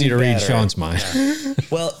to read Sean's mind. Yeah.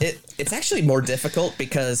 Well, it's actually more difficult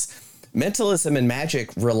because mentalism and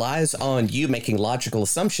magic relies on you making logical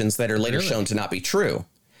assumptions that are later shown to not be true.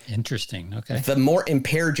 Interesting. Okay. The more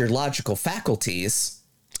impaired your logical faculties,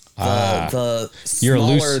 the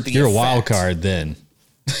smaller you're a wild card then.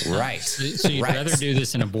 Right. So you'd rather do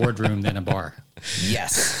this in a boardroom than a bar.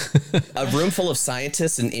 Yes. A room full of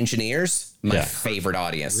scientists and engineers, my favorite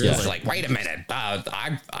audience. Really? It's like, wait a minute.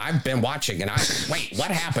 I've been watching, and wait, what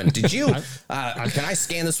happened? Did you, can I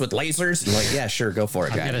scan this with lasers? I'm like, yeah, sure. Go for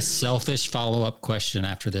it, guys. I've got a selfish follow-up question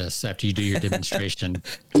after you do your demonstration.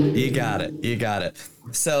 You got it.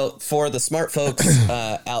 So for the smart folks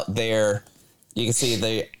out there, you can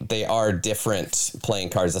see they are different playing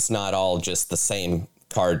cards. It's not all just the same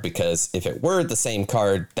card, because if it were the same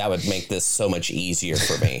card, that would make this so much easier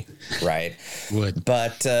for me, right? Would.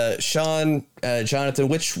 But Sean, Jonathan,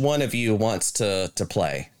 which one of you wants to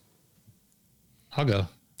play? I'll go.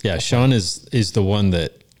 Yeah, Sean is the one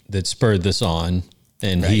that spurred this on,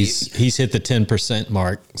 and he's hit the 10%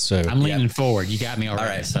 mark. So I'm leaning forward. You got me already. All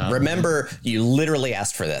right. So. Remember, you literally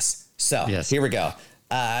asked for this. So Here we go.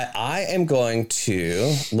 I am going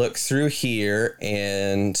to look through here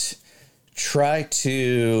and try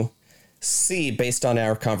to see, based on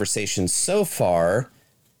our conversation so far,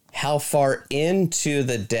 how far into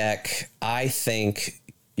the deck I think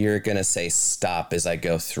you're going to say stop as I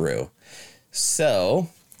go through. So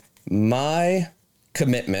my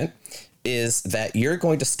commitment is that you're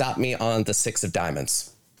going to stop me on the 6 of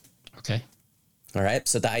diamonds. Okay. All right.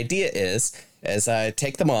 So the idea is, as I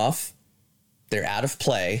take them off, they're out of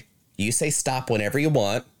play. You say stop whenever you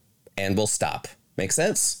want, and we'll stop. Make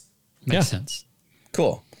sense? Makes sense.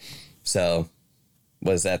 Cool. So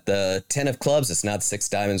was that the 10 of clubs? It's not 6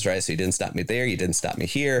 diamonds, right? So you didn't stop me there. You didn't stop me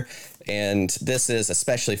here. And this is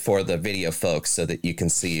especially for the video folks, so that you can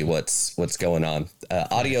see what's going on.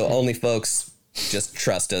 Audio only folks, just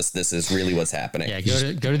trust us. This is really what's happening. Yeah.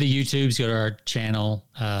 Go to the YouTubes, go to our channel.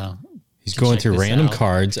 He's going through random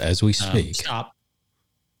cards as we speak. Stop.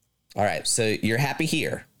 All right. So you're happy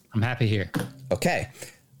here. I'm happy here. Okay.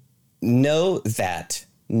 Know that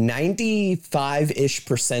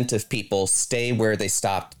 95-ish% of people stay where they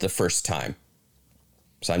stopped the first time.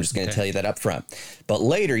 So I'm just going to tell you that up front. But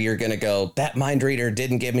later you're going to go, that mind reader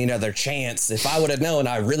didn't give me another chance. If I would have known,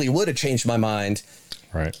 I really would have changed my mind.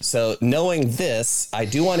 Right. So knowing this, I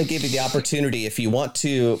do want to give you the opportunity, if you want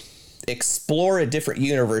to explore a different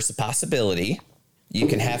universe of possibility, you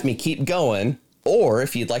can have me keep going. Or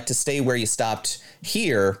if you'd like to stay where you stopped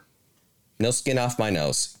here, no skin off my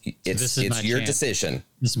nose. It's your decision.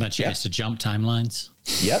 This is my chance to jump timelines.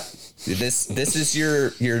 Yep. This is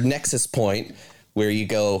your nexus point where you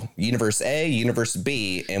go universe A, universe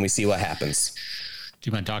B, and we see what happens.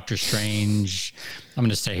 Do my Doctor Strange. I'm going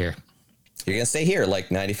to stay here. You're going to stay here like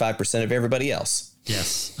 95% of everybody else.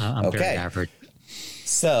 Yes. I'm very average.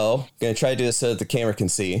 So going to try to do this so that the camera can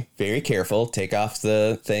see. Very careful. Take off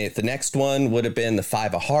the thing. The next one would have been the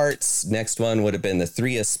 5 of hearts. Next one would have been the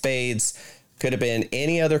 3 of spades. Could have been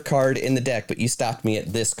any other card in the deck, but you stopped me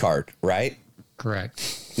at this card, right?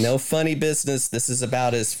 Correct. No funny business. This is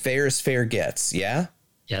about as fair gets. Yeah?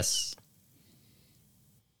 Yes.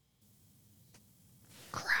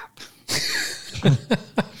 Crap.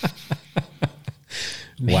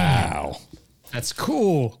 Wow. That's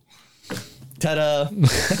cool. Ta-da.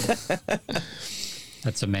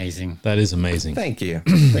 That's amazing. That is amazing. Thank you.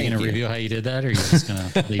 Are you going to reveal how you did that, or are you just going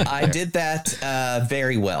to leave it I did that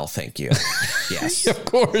very well. Thank you. Yes. Of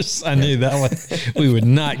course. I knew that one. We would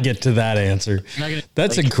not get to that answer.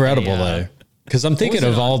 That's incredible, though. Because I'm thinking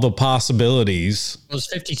of all the possibilities. There's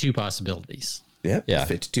 52 possibilities. Yep. Yeah.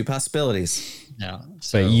 52 possibilities. Yeah.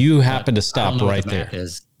 So, but you happen to stop right there.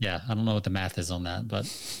 Yeah. I don't know what the math is on that, but.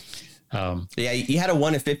 Yeah. You had a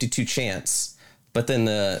 1 in 52 chance, but then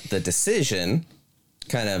the decision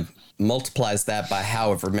kind of multiplies that by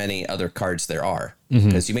however many other cards there are,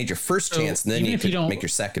 because you made your first chance and then you could make your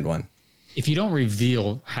second one. If you don't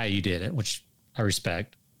reveal how you did it, which I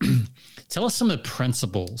respect, tell us some of the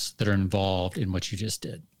principles that are involved in what you just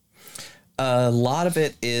did. A lot of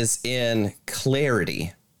it is in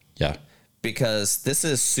clarity. Yeah. Because this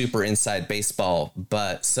is super inside baseball,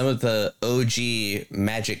 but some of the OG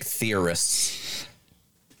Magic theorists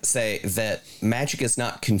say that magic is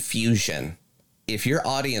not confusion. If your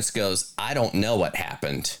audience goes, I don't know what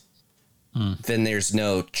happened, then there's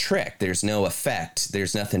no trick. There's no effect.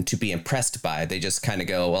 There's nothing to be impressed by. They just kind of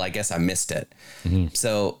go, well, I guess I missed it.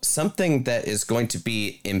 So something that is going to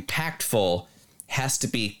be impactful has to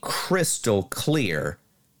be crystal clear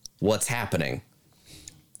what's happening.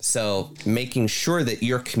 So making sure that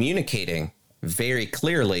you're communicating very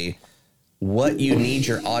clearly what you need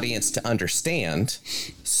your audience to understand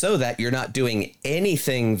so that you're not doing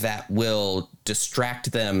anything that will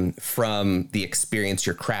distract them from the experience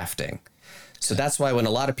you're crafting. So that's why when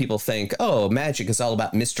a lot of people think, oh, magic is all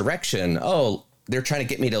about misdirection. Oh, they're trying to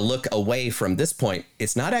get me to look away from this point.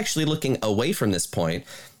 It's not actually looking away from this point.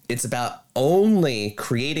 It's about only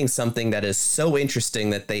creating something that is so interesting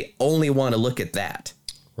that they only want to look at that.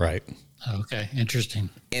 Right. Okay. Interesting.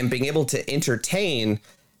 And being able to entertain,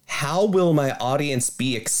 how will my audience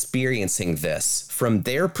be experiencing this from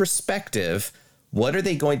their perspective? What are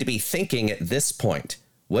they going to be thinking at this point?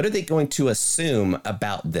 What are they going to assume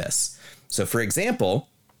about this? So, for example,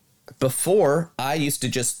 before I used to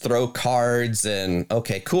just throw cards and,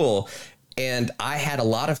 okay, cool. And I had a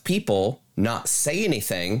lot of people not say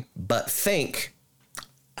anything, but think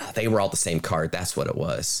they were all the same card. That's what it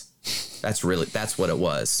was. That's what it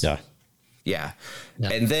was. Yeah.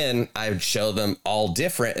 And then I would show them all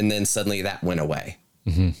different, and then suddenly that went away.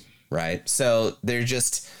 Right. So there's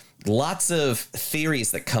just lots of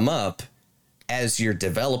theories that come up as you're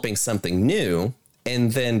developing something new.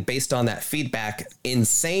 And then based on that feedback,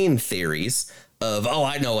 insane theories of, oh,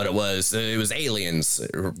 I know what it was. It was aliens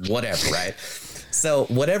or whatever. Right. So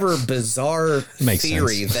whatever bizarre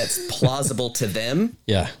theory that's plausible to them,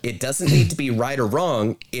 it doesn't need to be right or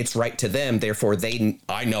wrong. It's right to them. Therefore,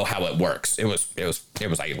 I know how it works. It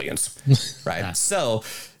was aliens, right? So,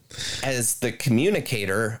 as the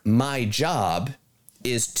communicator, my job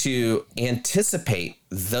is to anticipate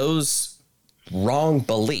those wrong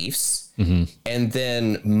beliefs and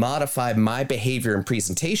then modify my behavior and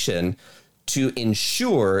presentation to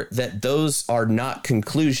ensure that those are not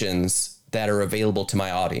conclusions that are available to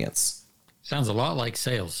my audience. Sounds a lot like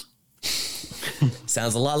sales.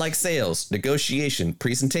 Sounds a lot like sales, negotiation,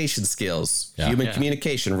 presentation skills, human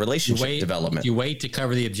communication, relationship development. You wait to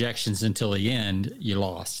cover the objections until the end, you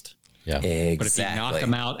lost. Yeah, exactly. But if you knock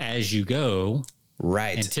them out as you go,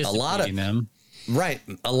 right? Anticipating them. Right.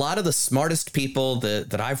 A lot of the smartest people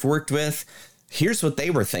that I've worked with, here's what they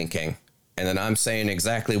were thinking. And then I'm saying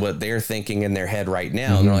exactly what they're thinking in their head right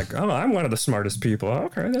now. And they're like, oh, I'm one of the smartest people.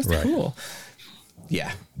 Okay, that's cool.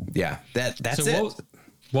 Yeah. That's so it.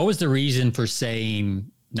 What was the reason for saying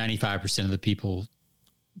 95% of the people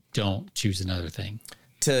don't choose another thing?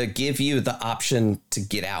 To give you the option to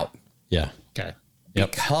get out. Yeah. Okay.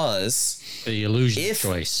 Yep. Because the illusion of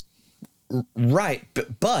choice. Right.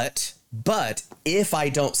 But if I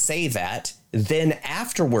don't say that, then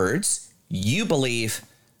afterwards you believe,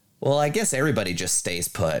 well, I guess everybody just stays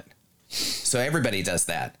put. So everybody does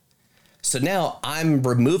that. So now I'm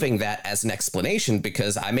removing that as an explanation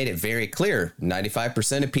because I made it very clear.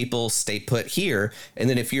 95% of people stay put here. And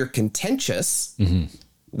then if you're contentious,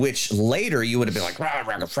 which later you would have been like, rah,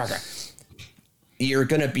 rah, rah, rah, you're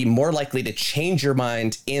going to be more likely to change your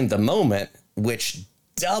mind in the moment, which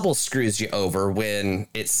double screws you over when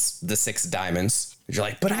it's the 6 diamonds. You're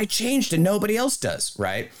like, but I changed and nobody else does.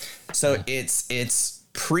 Right. So it's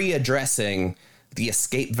pre-addressing the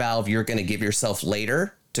escape valve you're going to give yourself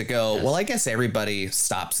later to go, well, I guess everybody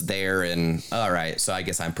stops there and all right. So I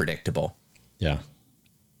guess I'm predictable. Yeah.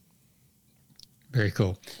 Very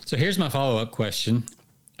cool. So here's my follow-up question.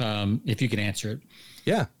 If you can answer it.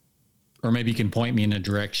 Yeah. Or maybe you can point me in a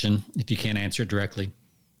direction if you can't answer it directly.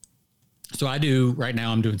 So right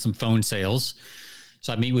now I'm doing some phone sales.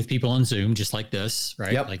 So I meet with people on Zoom, just like this,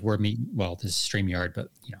 right? Yep. Like we're meeting, well, this is StreamYard, but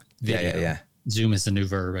video. Yeah. Zoom is the new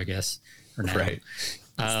verb, I guess, for now. Right.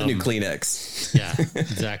 It's the new Kleenex. Yeah,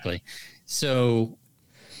 exactly. So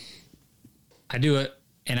I do it,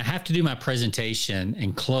 and I have to do my presentation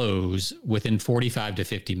and close within 45 to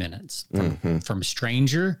 50 minutes from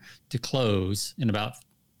stranger to close in about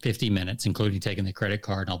 50 minutes, including taking the credit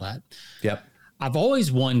card and all that. Yep. I've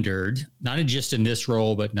always wondered, not just in this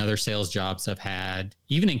role, but in other sales jobs I've had,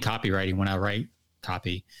 even in copywriting, when I write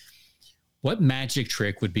copy, what magic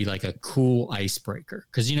trick would be like a cool icebreaker?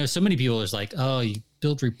 Because, so many people are like, oh, you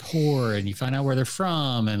build rapport and you find out where they're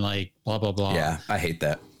from and like blah, blah, blah. Yeah, I hate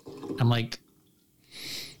that. I'm like,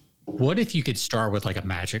 what if you could start with like a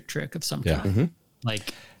magic trick of some kind? Yeah.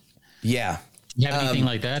 Like, yeah. You have anything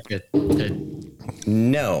like that?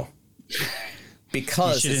 No,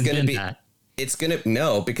 because it's going to be, that.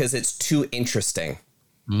 Because it's too interesting.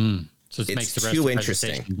 So it makes the rest of the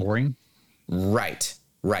presentation boring. Right.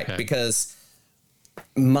 Okay. Because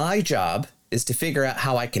my job is to figure out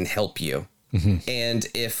how I can help you. And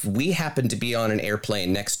if we happen to be on an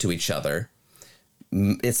airplane next to each other,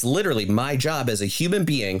 it's literally my job as a human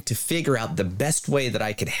being to figure out the best way that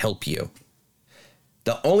I could help you.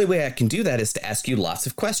 The only way I can do that is to ask you lots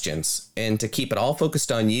of questions and to keep it all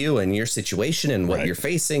focused on you and your situation and what you're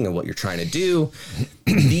facing and what you're trying to do.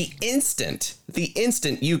 The instant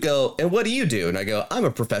you go, and what do you do? And I go, I'm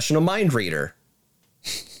a professional mind reader.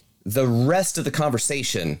 The rest of the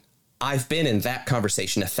conversation, I've been in that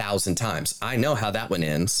conversation 1,000 times. I know how that one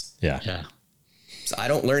ends. Yeah. So I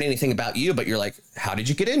don't learn anything about you, but you're like, how did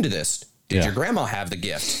you get into this? Did your grandma have the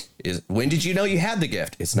gift? When did you know you had the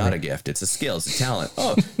gift? It's not a gift. It's a skill. It's a talent.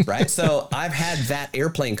 Oh, right. So I've had that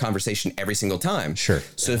airplane conversation every single time. Sure.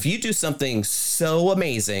 So if you do something so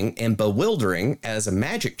amazing and bewildering as a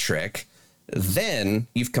magic trick, then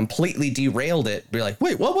you've completely derailed it. You're like,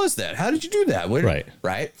 wait, what was that? How did you do that?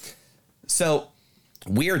 Right. So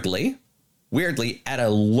weirdly, at a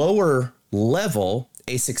lower level,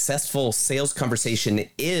 a successful sales conversation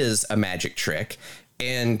is a magic trick.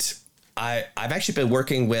 And I've actually been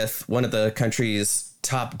working with one of the country's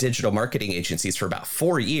top digital marketing agencies for about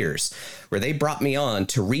 4 years, where they brought me on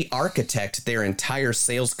to re-architect their entire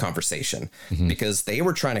sales conversation because they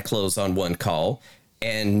were trying to close on one call.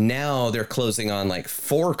 And now they're closing on like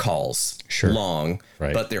 4 calls long,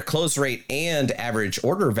 but their close rate and average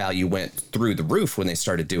order value went through the roof when they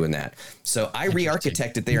started doing that. So I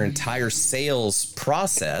re-architected their entire sales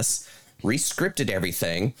process, re-scripted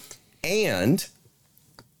everything, and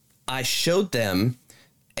I showed them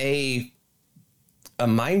a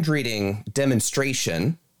mind reading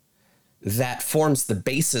demonstration that forms the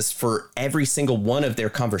basis for every single one of their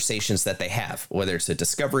conversations that they have, whether it's a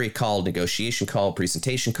discovery call, negotiation call,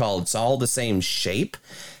 presentation call, it's all the same shape.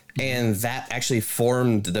 And that actually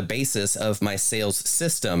formed the basis of my sales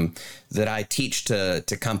system that I teach to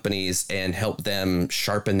companies and help them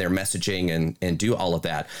sharpen their messaging and do all of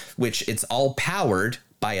that, which it's all powered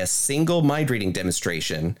by a single mind reading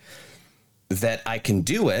demonstration that I can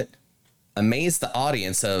do it, amaze the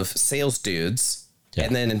audience of sales dudes,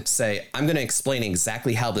 and then say, I'm going to explain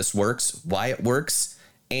exactly how this works, why it works,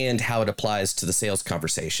 and how it applies to the sales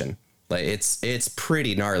conversation. Like it's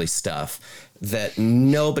pretty gnarly stuff that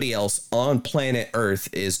nobody else on planet Earth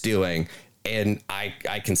is doing. And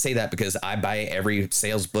I can say that because I buy every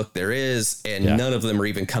sales book there is, and none of them are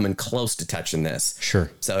even coming close to touching this. Sure.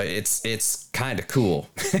 So it's kind of cool.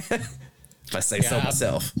 If I say so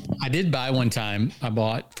myself. I did buy one time. I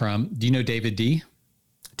bought from, do you know David D?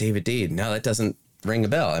 David D. No, that doesn't ring a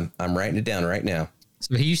bell. I'm writing it down right now.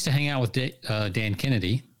 So he used to hang out with Dan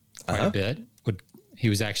Kennedy quite a bit. He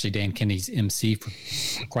was actually Dan Kennedy's MC for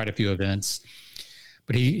quite a few events.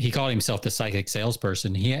 But he called himself the psychic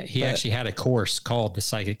salesperson. He actually had a course called the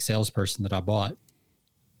psychic salesperson that I bought.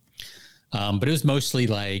 But it was mostly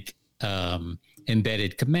like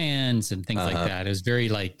embedded commands and things like that. It was very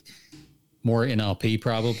like more NLP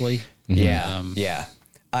probably. Yeah.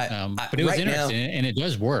 But it was interesting and it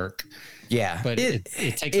does work. Yeah. But it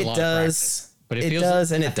takes a lot of practice. But it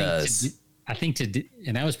does. I think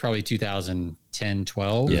and that was probably 2010,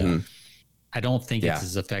 12. Yeah. I don't think it's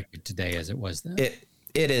as effective today as it was then.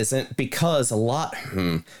 It isn't, because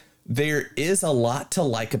there is a lot to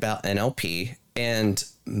like about NLP, and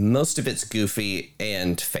most of it's goofy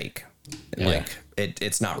and fake. Yeah. Like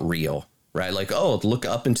it's not real, right? Like, oh, look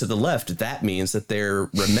up and to the left. That means that they're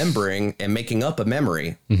remembering and making up a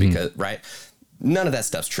memory because, right? None of that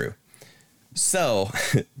stuff's true. So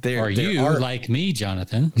there are like me,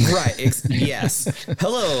 Jonathan. Right. Yes.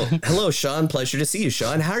 Hello, Sean. Pleasure to see you,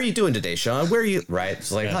 Sean. How are you doing today, Sean? Where are you? Right.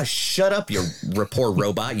 It's like, shut up, you rapport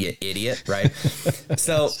robot, you idiot. Right.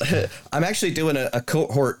 So I'm actually doing a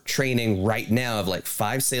cohort training right now of like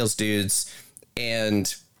 5 sales dudes.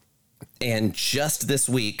 And just this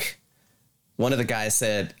week, one of the guys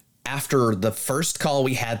said, after the first call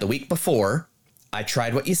we had the week before, I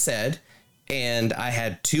tried what you said. And I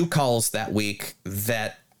had 2 calls that week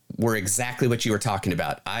that were exactly what you were talking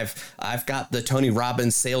about. I've got the Tony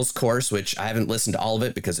Robbins sales course, which I haven't listened to all of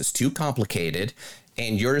it because it's too complicated.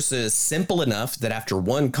 And yours is simple enough that after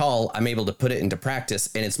 1 call, I'm able to put it into practice,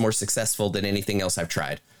 and it's more successful than anything else I've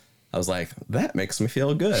tried. I was like, that makes me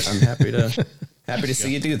feel good. I'm happy to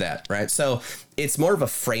see you do that. Right. So it's more of a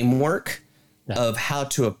framework of how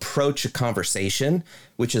to approach a conversation,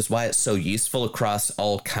 which is why it's so useful across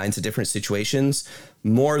all kinds of different situations,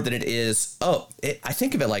 more than it is. I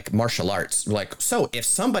think of it like martial arts. Like, so if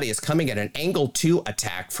somebody is coming at an angle 2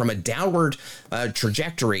 attack from a downward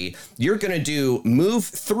trajectory, you're going to do move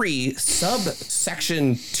 3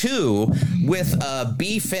 subsection 2 with a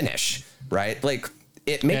B finish, right? Like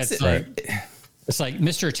it makes it like, it's like,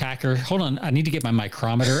 Mr. Attacker, hold on, I need to get my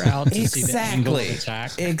micrometer out to see the angle of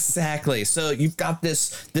attack. Exactly. So you've got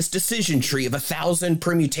this decision tree of 1,000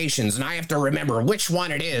 permutations, and I have to remember which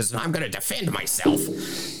one it is, and I'm going to defend myself.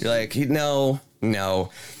 You're like, no.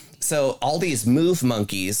 So all these move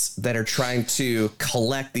monkeys that are trying to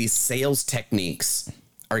collect these sales techniques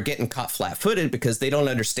are getting caught flat-footed because they don't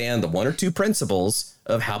understand the 1 or 2 principles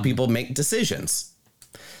of how people make decisions.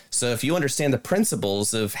 So if you understand the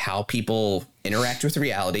principles of how people interact with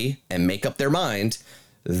reality and make up their mind,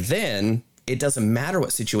 then it doesn't matter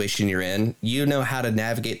what situation you're in. You know how to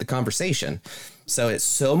navigate the conversation. So it's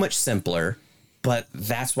so much simpler, but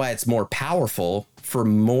that's why it's more powerful for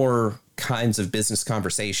more kinds of business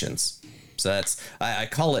conversations. So I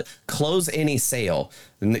call it close any sale.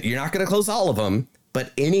 You're not going to close all of them,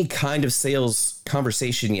 but any kind of sales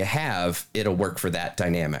conversation you have, it'll work for that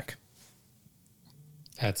dynamic.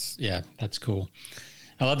 That's cool.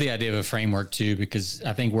 I love the idea of a framework too, because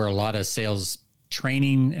I think where a lot of sales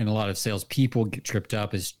training and a lot of sales people get tripped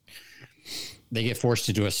up is they get forced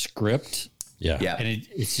to do a script. Yeah. And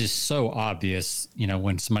it's just so obvious,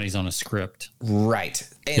 when somebody's on a script. Right.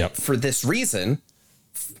 And for this reason,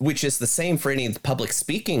 which is the same for any of the public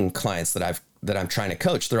speaking clients that I'm trying to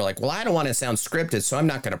coach, they're like, well, I don't want to sound scripted, so I'm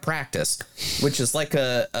not going to practice, which is like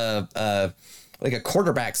a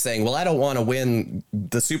quarterback saying, well, I don't want to win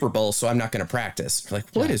the Super Bowl, so I'm not going to practice. You're like,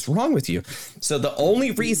 what is wrong with you? So the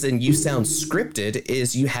only reason you sound scripted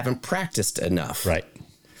is you haven't practiced enough. Right.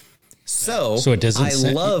 So it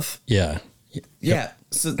doesn't. Yeah.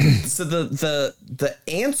 So the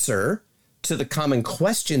answer to the common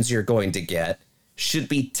questions you're going to get should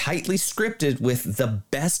be tightly scripted with the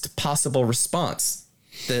best possible response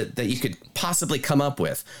that you could possibly come up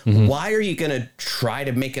with. Mm-hmm. Why are you going to try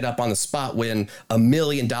to make it up on the spot when $1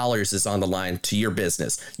 million is on the line to your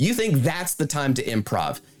business? You think that's the time to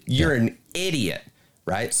improv? You're an idiot,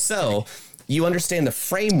 right? So you understand the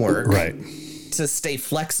framework, right, to stay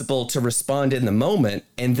flexible, to respond in the moment.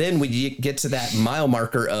 And then when you get to that mile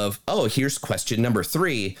marker of, oh, here's question number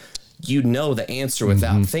 3, you know the answer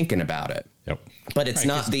without thinking about it. Yep. But it's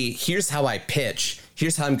not here's how I pitch.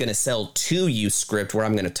 Here's how I'm going to sell to you script where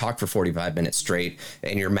I'm going to talk for 45 minutes straight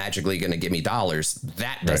and you're magically going to give me dollars.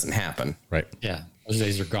 That doesn't happen. Right. Yeah. Those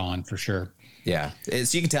days are gone for sure. Yeah.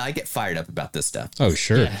 As you can tell, I get fired up about this stuff. Oh,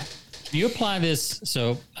 sure. Yeah. Can you apply this?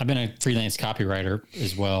 So I've been a freelance copywriter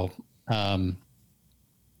as well. Can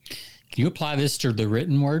you apply this to the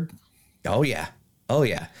written word? Oh, yeah. Oh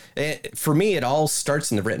yeah. For me, it all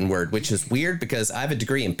starts in the written word, which is weird because I have a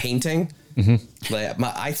degree in painting.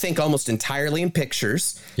 I think almost entirely in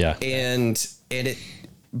pictures. Yeah. And it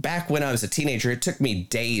back when I was a teenager, it took me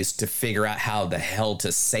days to figure out how the hell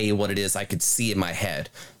to say what it is I could see in my head.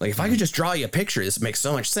 Like if I could just draw you a picture, this makes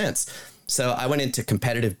so much sense. So I went into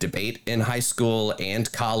competitive debate in high school and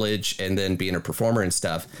college and then being a performer and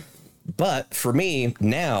stuff. But for me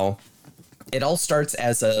now, it all starts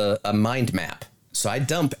as a mind map. So I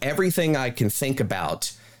dump everything I can think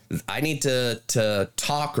about. I need to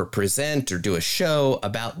talk or present or do a show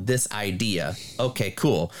about this idea. Okay,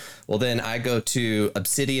 cool. Well, then I go to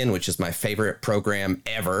Obsidian, which is my favorite program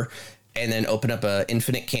ever, and then open up an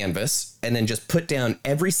infinite canvas and then just put down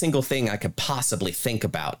every single thing I could possibly think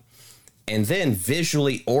about and then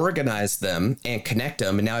visually organize them and connect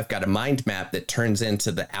them. And now I've got a mind map that turns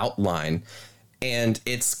into the outline, and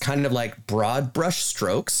it's kind of like broad brush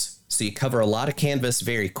strokes. So you cover a lot of canvas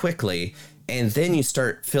very quickly, and then you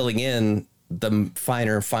start filling in the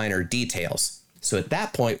finer and finer details. So at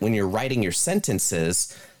that point, when you're writing your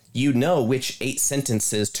sentences, you know which 8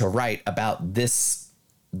 sentences to write about this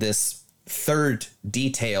third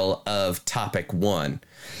detail of topic 1.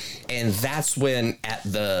 And that's when at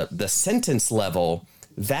the sentence level,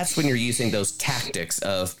 that's when you're using those tactics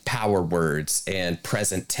of power words and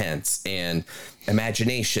present tense and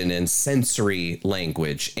imagination and sensory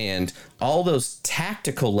language and all those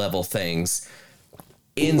tactical level things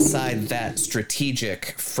inside that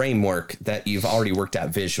strategic framework that you've already worked out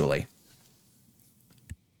visually.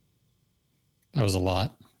 That was a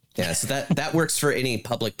lot. Yeah, so that works for any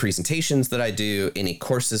public presentations that I do, any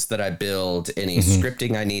courses that I build, any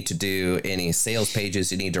scripting I need to do, any sales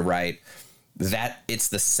pages you need to write. That it's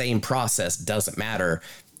the same process, doesn't matter.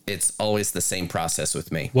 It's always the same process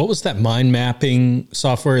with me. What was that mind mapping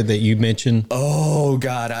software that you mentioned? Oh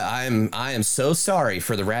God, I am so sorry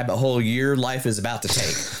for the rabbit hole your life is about to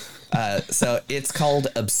take. So it's called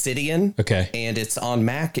Obsidian. Okay. And it's on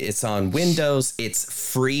Mac, it's on Windows,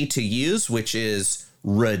 it's free to use, which is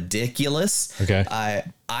ridiculous. Okay.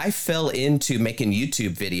 I fell into making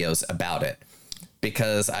YouTube videos about it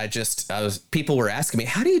because people were asking me,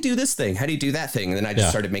 how do you do this thing? How do you do that thing? And then I just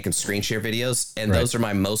started making screen share videos, and those are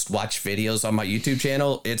my most watched videos on my YouTube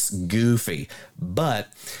channel. It's goofy, but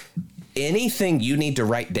anything you need to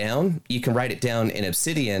write down, you can write it down in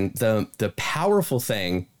Obsidian. The powerful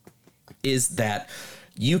thing is that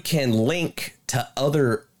you can link to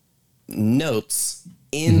other notes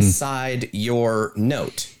inside your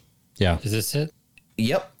note. Yeah. Is this it?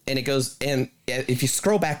 Yep. And it goes, and if you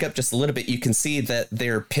scroll back up just a little bit, you can see that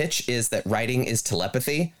their pitch is that writing is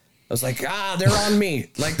telepathy. I was like, they're on me.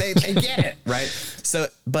 Like they get it. Right. So,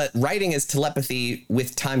 but writing is telepathy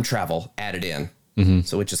with time travel added in.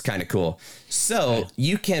 So, which is kind of cool. So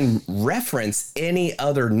you can reference any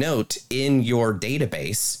other note in your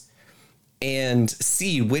database and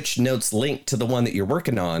see which notes link to the one that you're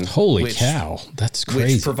working on. Holy cow. That's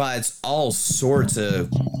crazy. Which provides all sorts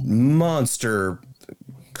of monster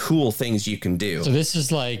cool things you can do. So this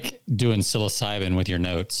is like doing psilocybin with your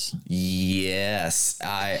notes. Yes,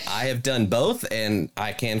 I have done both, and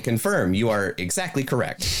I can confirm you are exactly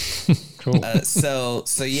correct. Cool. So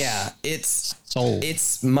yeah,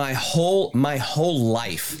 it's my whole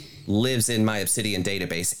life lives in my Obsidian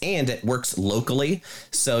database, and it works locally.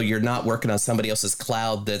 So you're not working on somebody else's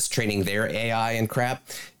cloud that's training their AI and crap.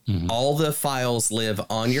 All the files live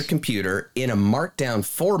on your computer in a markdown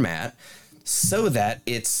format, so that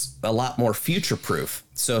it's a lot more future proof.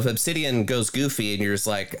 So if Obsidian goes goofy and you're just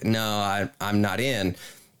like, no, I'm not in,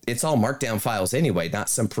 it's all markdown files anyway, not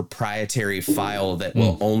some proprietary file that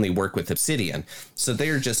will only work with Obsidian. So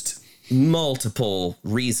they're just multiple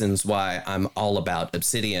reasons why I'm all about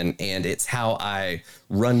Obsidian, and it's how I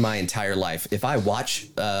run my entire life. If I watch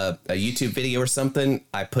a YouTube video or something,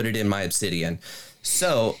 I put it in my Obsidian.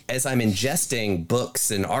 So as I'm ingesting books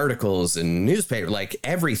and articles and newspaper, like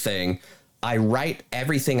everything, I write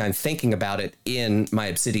everything I'm thinking about it in my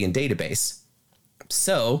Obsidian database.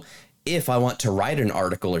 So if I want to write an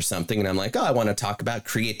article or something and I'm like, I want to talk about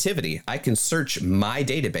creativity, I can search my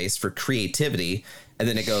database for creativity, and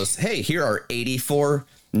then it goes, hey, here are 84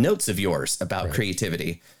 notes of yours about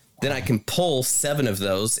creativity. Then I can pull 7 of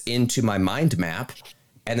those into my mind map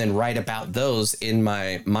and then write about those in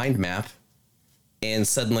my mind map. And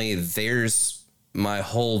suddenly there's my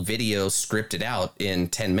whole video scripted out in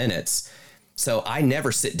 10 minutes. So I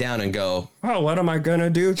never sit down and go, what am I going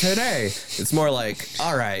to do today? It's more like,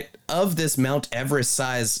 all right, of this Mount Everest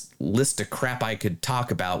size list of crap I could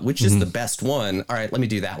talk about, which is the best one? All right, let me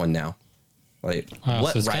do that one now. Like, Wow,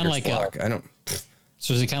 what so it's kind of writer's like block? I don't.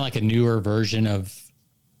 So is it kind of like a newer version of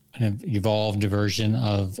an evolved version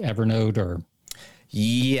of Evernote, or?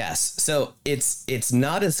 Yes. So it's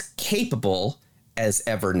not as capable as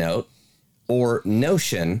Evernote or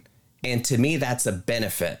Notion. And to me, that's a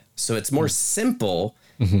benefit. So it's more simple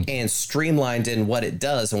and streamlined in what it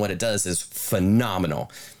does. And what it does is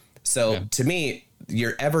phenomenal. So to me,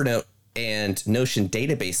 your Evernote and Notion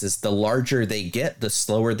databases, the larger they get, the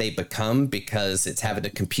slower they become, because it's having to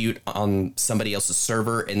compute on somebody else's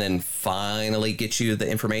server and then finally get you the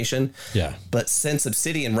information. Yeah. But since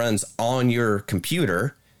Obsidian runs on your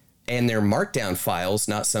computer and they're markdown files,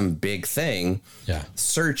 not some big thing,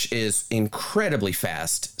 search is incredibly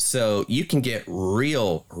fast. So you can get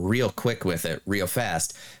real quick with it, real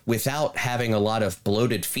fast, without having a lot of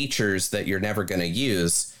bloated features that you're never going to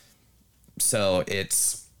use. So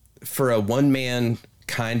it's, for a one-man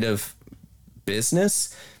kind of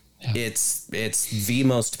business, it's the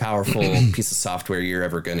most powerful piece of software you're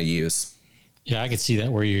ever going to use. Yeah, I could see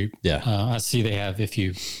that where you, I see they have, if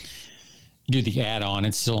you do the add-on,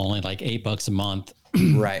 it's still only like $8 a month.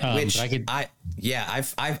 Right. Which I paid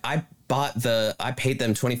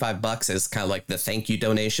them $25 as kind of like the thank you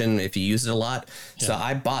donation if you use it a lot. Yeah. So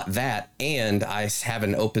I bought that, and I have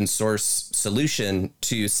an open source solution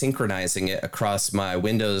to synchronizing it across my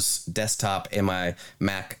Windows desktop and my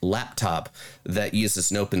Mac laptop that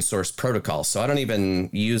uses an open source protocol. So I don't even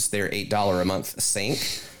use their $8 a month sync.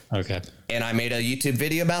 Okay. And I made a YouTube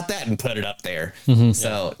video about that and put it up there.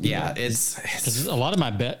 So it's a lot of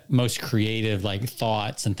my most creative like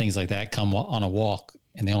thoughts and things like that come on a walk.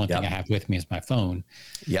 And the only thing I have with me is my phone.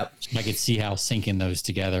 Yep. So I could see how syncing those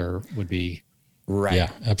together would be. Right. Yeah,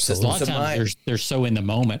 absolutely. A lot of times they're so in the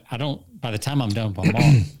moment. By the time I'm done with my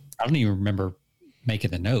mom, I don't even remember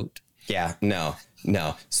making the note. Yeah, no.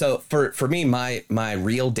 So for me, my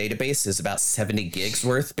real database is about 70 gigs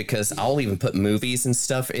worth, because I'll even put movies and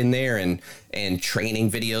stuff in there and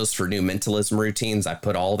training videos for new mentalism routines. I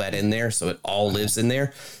put all that in there. So it all lives in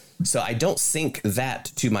there. So I don't sync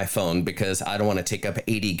that to my phone because I don't want to take up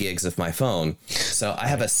 80 gigs of my phone. So I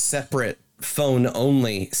have a separate phone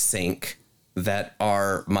only sync that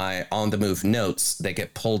are my on the move notes that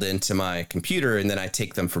get pulled into my computer, and then I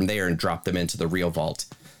take them from there and drop them into the Real Vault.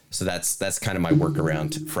 So that's kind of my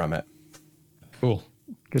workaround from it. Cool.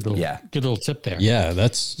 Good little tip there. Yeah,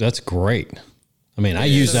 that's great. I mean, I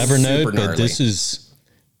use Evernote, but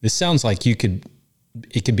this sounds like it could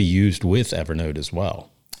be used with Evernote as well.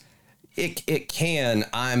 It can.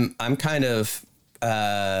 I'm kind of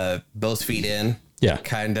both feet in. Yeah.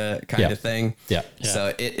 Kind of thing. Yeah.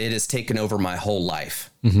 So it has taken over my whole life.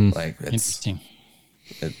 Like it's interesting.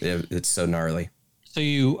 It's so gnarly. So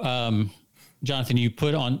you, Jonathan, you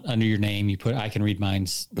put under your name, you put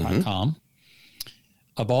icanreadminds.com.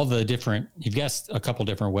 Of all the different, you've got a couple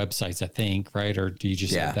different websites, I think, right? Or do you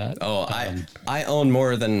just have that? Oh, I own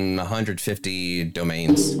more than 150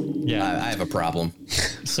 domains. Yeah. I have a problem.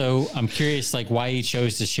 So I'm curious, like, why you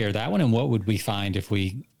chose to share that one, and what would we find if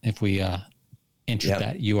we entered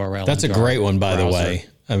that URL? That's a great one, by the way.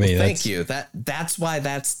 I mean, thank you. That's why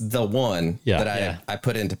that's the one that I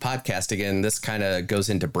put into podcasting, and this kind of goes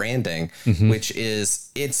into branding, which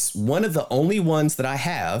is, it's one of the only ones that I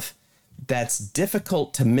have that's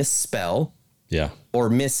difficult to misspell or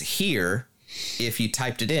mishear if you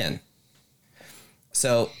typed it in.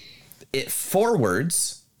 So it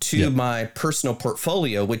forwards to my personal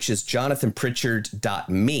portfolio, which is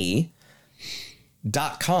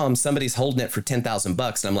jonathanpritchard.me.com. Somebody's holding it for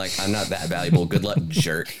 $10,000, and I'm like, I'm not that valuable. Good luck,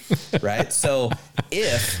 jerk. Right. So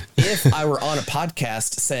if I were on a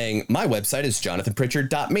podcast saying my website is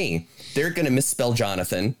jonathanpritchard.me, they're going to misspell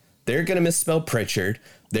Jonathan. They're going to misspell Pritchard.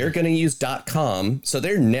 They're going to use .com. So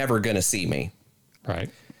they're never going to see me. Right.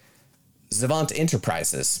 Savant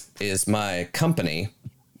Enterprises is my company.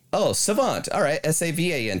 Oh, Savant. All right.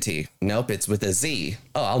 SAVANT. Nope. It's with a Z.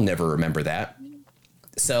 Oh, I'll never remember that.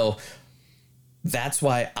 So that's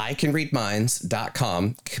why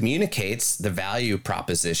icanreadminds.com communicates the value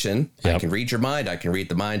proposition. I can read your mind. I can read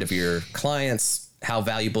the mind of your clients. How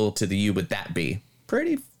valuable to you would that be?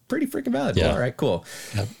 Pretty freaking valuable. All right, cool.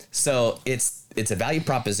 So it's a value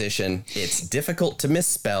proposition. It's difficult to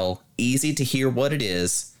misspell, easy to hear what it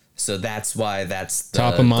is. So that's why that's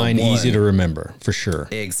top of mind, easy to remember, for sure.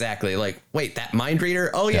 Exactly. Like, wait, that mind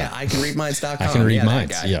reader? Oh yeah, icanreadminds.com. I can read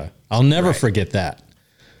minds. Yeah. I'll never forget that.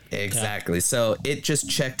 Exactly. Yeah. So it just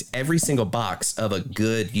checked every single box of a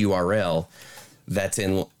good URL that's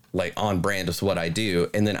in like on brand with what I do.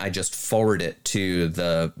 And then I just forward it to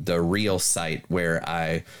the real site where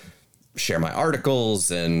I share my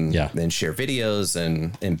articles and then share videos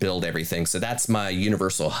and build everything. So that's my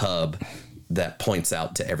universal hub that points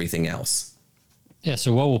out to everything else. Yeah.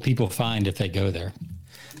 So what will people find if they go there?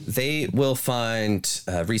 they will find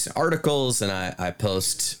recent articles, and I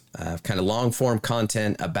post kind of long form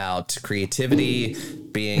content about creativity,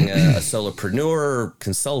 being a solopreneur,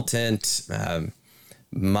 consultant,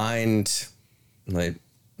 mind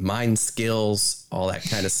skills, all that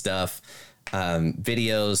kind of stuff.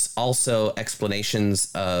 Videos, also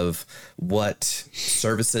explanations of what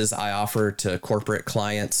services I offer to corporate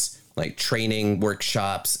clients, like training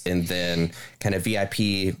workshops, and then kind of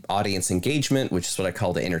VIP audience engagement, which is what I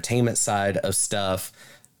call the entertainment side of stuff.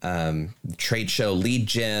 Trade show lead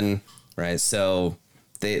gen, right? So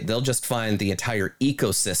they'll just find the entire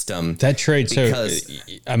ecosystem. That trade show,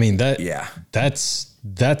 I mean, that's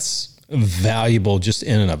valuable just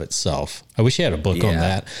in and of itself. I wish you had a book on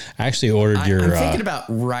that. I actually ordered I'm thinking about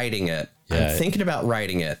writing it.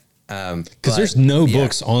 Because there's no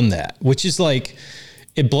books on that, which is like,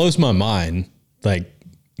 it blows my mind. Like,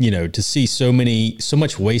 to see so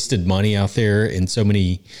much wasted money out there, and so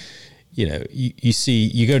many,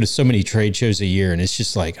 you go to so many trade shows a year, and it's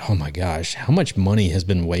just like, oh my gosh, how much money has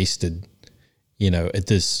been wasted, at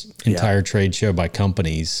this entire trade show by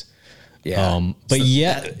companies. Yeah. But so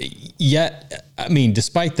yet, I mean,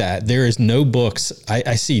 despite that, there is no books.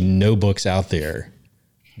 I see no books out there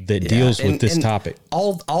that deals with this topic.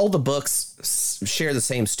 All the books share the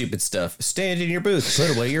same stupid stuff. Stand in your booth,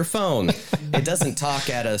 put away your phone. It doesn't talk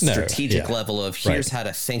at a strategic level of here's how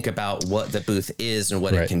to think about what the booth is and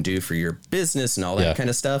what it can do for your business and all that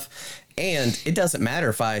kind of stuff. And it doesn't matter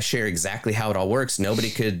if I share exactly how it all works. Nobody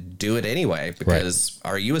could do it anyway, because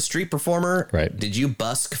are you a street performer? Right. Did you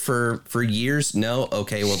busk for years? No.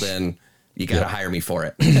 Okay. Well, then you got to hire me for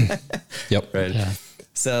it. Yep. Right. Yeah.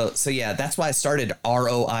 So yeah, that's why I started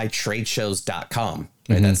ROItradeshows.com.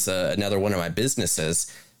 Right? That's another one of my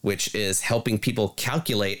businesses, which is helping people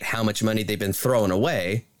calculate how much money they've been throwing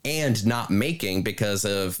away and not making because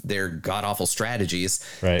of their god awful strategies.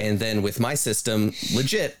 Right. And then with my system,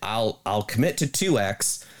 legit, I'll commit to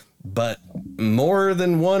 2x, but more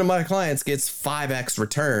than one of my clients gets 5x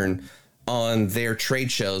return on their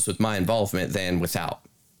trade shows with my involvement than without.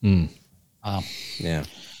 Wow. Yeah.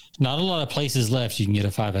 Not a lot of places left you can get a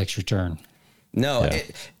 5x return. No,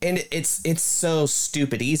 it's so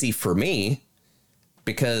stupid easy for me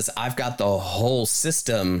because I've got the whole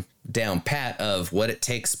system down pat of what it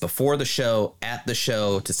takes before the show, at the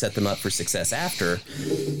show, to set them up for success after.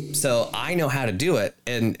 So I know how to do it.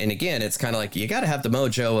 And again, it's kind of like you got to have the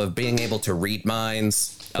mojo of being able to read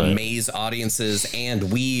minds, amaze audiences,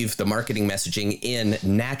 and weave the marketing messaging in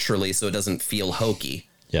naturally so it doesn't feel hokey.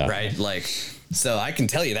 Yeah. Right. Like, so I can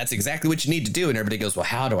tell you that's exactly what you need to do. And everybody goes, well,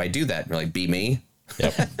 how do I do that? And you're like, be me.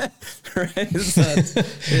 Yep. Right. So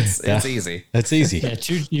it's easy. That's easy. Yeah.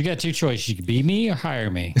 You got two choices. You can be me or hire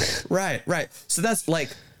me. Right. So that's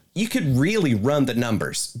like, you could really run the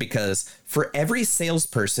numbers, because for every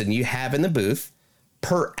salesperson you have in the booth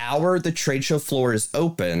per hour the trade show floor is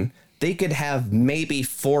open, they could have maybe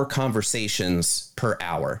 4 conversations per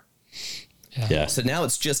hour. Yeah. So now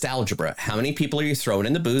it's just algebra. How many people are you throwing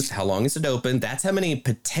in the booth? How long is it open? That's how many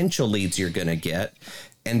potential leads you're going to get.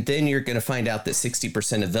 And then you're going to find out that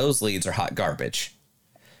 60% of those leads are hot garbage.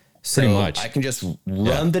 So pretty much. I can just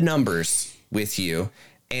run the numbers with you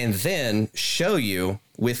and then show you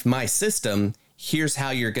with my system, here's how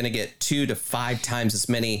you're going to get 2 to 5 times as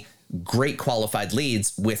many great qualified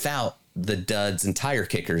leads without the duds and tire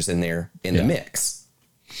kickers in there in the mix.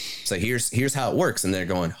 So here's how it works. And they're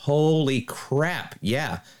going, holy crap.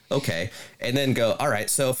 Yeah. Okay. And then go, all right.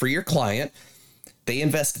 So for your client, they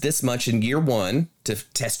invest this much in year 1 to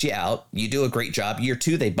test you out. You do a great job. Year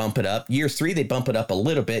 2, they bump it up. Year 3, they bump it up a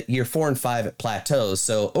little bit. Year 4 and 5, it plateaus.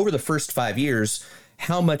 So over the first 5 years,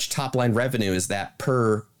 how much top line revenue is that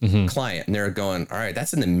per client? And they're going, all right,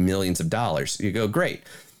 that's in the millions of dollars. You go, great.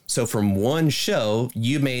 So from one show,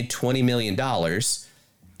 you made $20 million.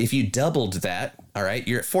 If you doubled that, all right,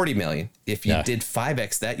 you're at 40 million. If you did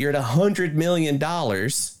 5x that, you're at $100 million.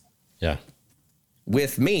 Yeah.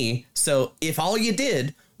 With me. So if all you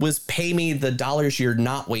did was pay me the dollars you're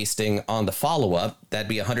not wasting on the follow-up, that'd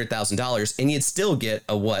be $100,000, and you'd still get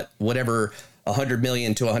whatever 100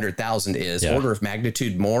 million to 100,000 is, order of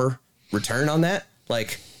magnitude more return on that.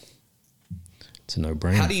 Like, it's a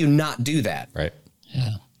no-brainer. How do you not do that? Right.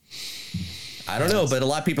 Yeah. I don't know, but a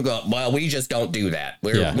lot of people go, well, we just don't do that.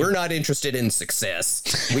 We're not interested in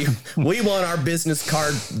success. We want our business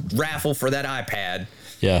card raffle for that iPad.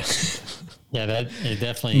 Yeah. Yeah, that it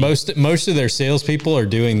definitely. Most of their salespeople are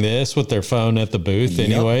doing this with their phone at the booth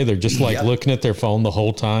anyway. They're just like looking at their phone the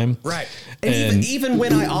whole time. Right. And even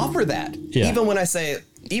when I offer that, even when I say,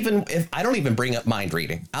 even if I don't even bring up mind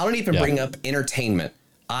reading, I don't even bring up entertainment.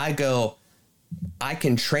 I go, I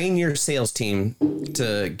can train your sales team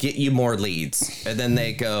to get you more leads. And then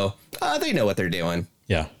they go, they know what they're doing.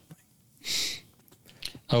 Yeah.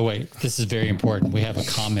 Oh, wait, this is very important. We have a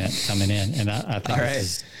comment coming in, and I think this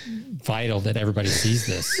is vital that everybody sees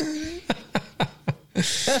this.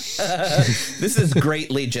 This is great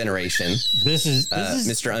lead generation. This is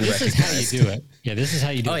Mr. Unrecognized. This is how you do it. Yeah, this is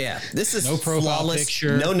how you do it. Oh yeah, this is no profile flawless,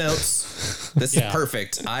 picture, no notes. This is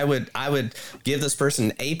perfect. I would give this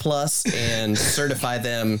person an A+ and certify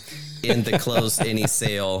them in the close any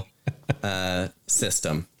sale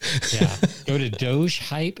system. Yeah, go to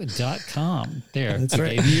dogehype.com. There, that's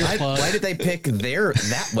right. Why did they pick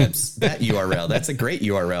that URL? That's a great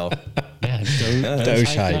URL. Yeah,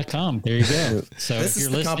 dogehype.com. There you go. So this if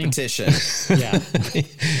you're is the competition. Yeah,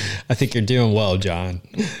 I think you're doing well, John.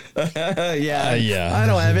 Yeah. I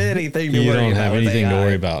don't have anything to worry about. You don't have anything to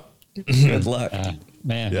worry about. Good luck,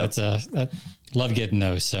 man. Yep. Love getting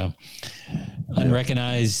those. So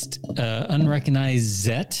unrecognized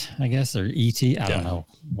Zet, I guess, or ET. I don't know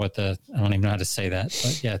I don't even know how to say that,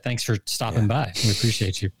 but yeah, thanks for stopping by. We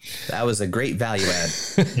appreciate you. That was a great value add.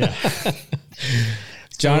 Yeah.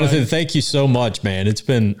 Jonathan, thank you so much, man. It's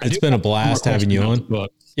been a blast having you on.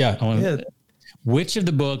 Yeah. Which of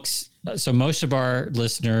the books? So most of our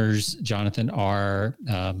listeners, Jonathan, are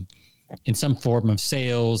in some form of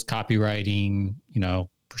sales, copywriting,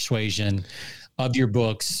 persuasion. Of your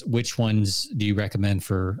books, which ones do you recommend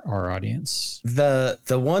for our audience? The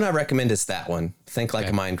one I recommend is that one. Think Like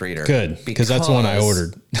a Mind Reader. Good, because that's the one I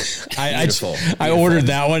ordered. I ordered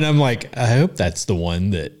that one. I'm like, I hope that's the one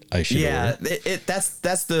that I should order.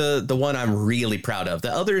 That's the one I'm really proud of.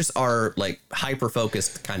 The others are like hyper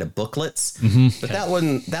focused kind of booklets, but that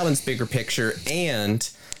one's bigger picture. And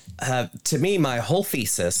to me, my whole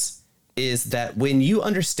thesis is that when you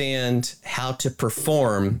understand how to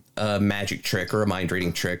perform a magic trick or a mind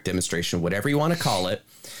reading trick, demonstration, whatever you want to call it,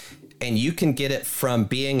 and you can get it from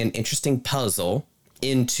being an interesting puzzle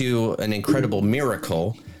into an incredible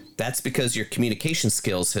miracle, that's because your communication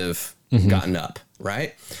skills have gotten up,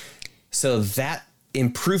 right? So that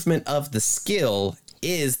improvement of the skill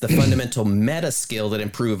is the fundamental meta skill that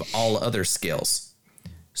improve all other skills.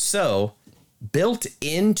 So built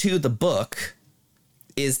into the book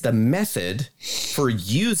is the method for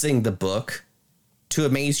using the book to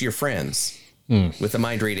amaze your friends with a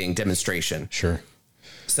mind reading demonstration. Sure.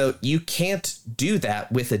 So you can't do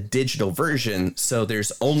that with a digital version. So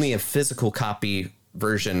there's only a physical copy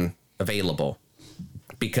version available,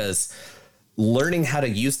 because learning how to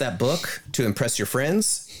use that book to impress your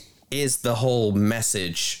friends is the whole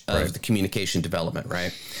message of the communication development,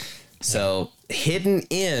 right? So hidden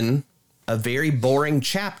in a very boring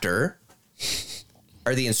chapter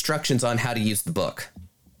are the instructions on how to use the book.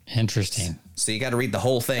 Interesting. So you got to read the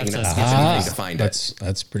whole thing and not skip anything to find it.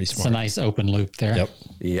 That's pretty smart. It's a nice open loop there. Yep.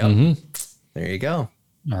 Mm-hmm. There you go.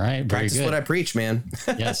 All right. Practice very good. what I preach, man.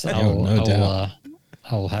 Yes. I'll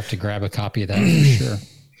have to grab a copy of that for sure.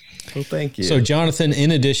 Well, thank you. So Jonathan, in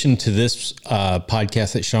addition to this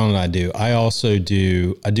podcast that Sean and I do, I also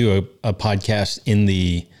do a podcast in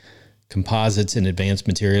the composites and advanced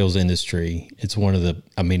materials industry. It's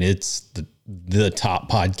it's the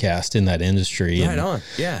top podcast in that industry. Right on.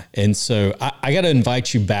 Yeah. And so I got to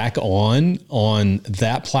invite you back on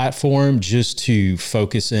that platform just to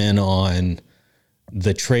focus in on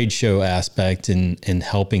the trade show aspect and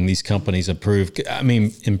helping these companies improve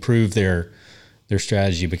their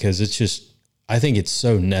strategy, because I think it's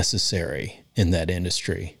so necessary in that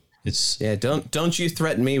industry. Don't you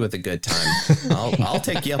threaten me with a good time. I'll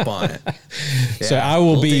take you up on it. Yeah, so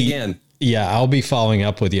I'll be following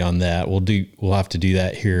up with you on that. We'll have to do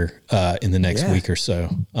that here in the next week or so.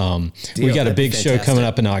 We got a big show coming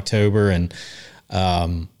up in October, and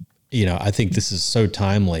I think this is so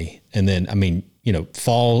timely. And then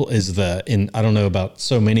fall is I don't know about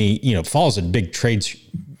so many, fall is a big trade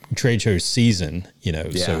show season,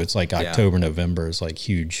 so it's like October, November is like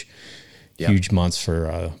huge months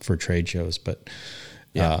for trade shows, but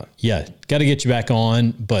got to get you back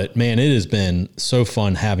on. But man, it has been so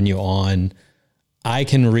fun having you on.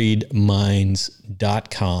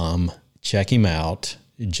 iCanReadMinds.com. Check him out.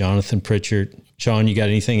 Jonathan Pritchard. Sean, you got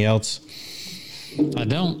anything else? I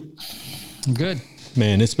don't. I'm good.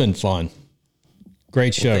 Man, it's been fun.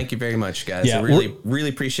 Great show. Well, thank you very much, guys. I really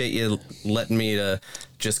appreciate you letting me to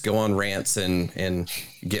just go on rants and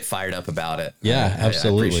get fired up about it. Yeah,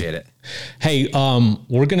 absolutely. I appreciate it. Hey,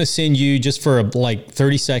 we're going to send you, just for like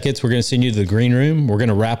 30 seconds, we're going to send you to the green room. We're going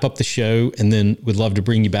to wrap up the show, and then we'd love to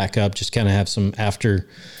bring you back up, just kind of have some after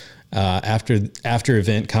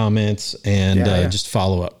event comments and just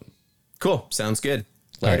follow up. Cool. Sounds good.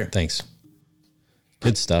 Later. All right, thanks.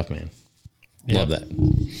 Good stuff, man. Love that.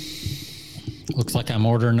 Looks like I'm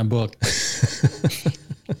ordering a book.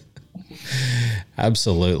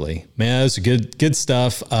 Absolutely, man. That's good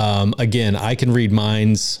stuff. Again, I can read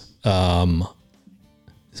minds.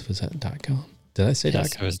 Was that .com? Did I say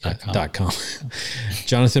yes, .com? It was .com.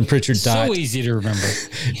 Jonathan Pritchard. So easy to remember.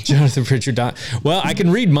 Jonathan Pritchard. Well, I can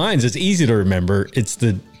read minds. It's easy to remember. It's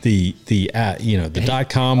the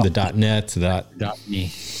 .com, the .net, the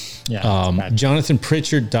 .me. Yeah.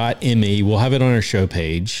 JonathanPritchard.me. We'll have it on our show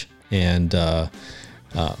page. And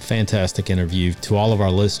fantastic interview. To all of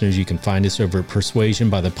our listeners, you can find us over at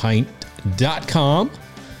persuasionbythepint.com.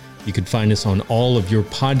 You can find us on all of your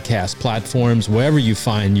podcast platforms, wherever you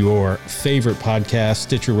find your favorite podcast,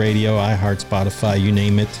 Stitcher Radio, iHeart, Spotify, you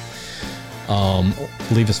name it.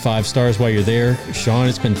 Leave us 5 stars while you're there. Sean,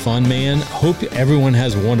 it's been fun, man. Hope everyone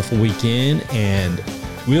has a wonderful weekend, and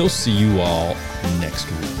we'll see you all next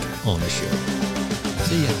week on the show.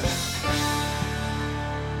 See ya.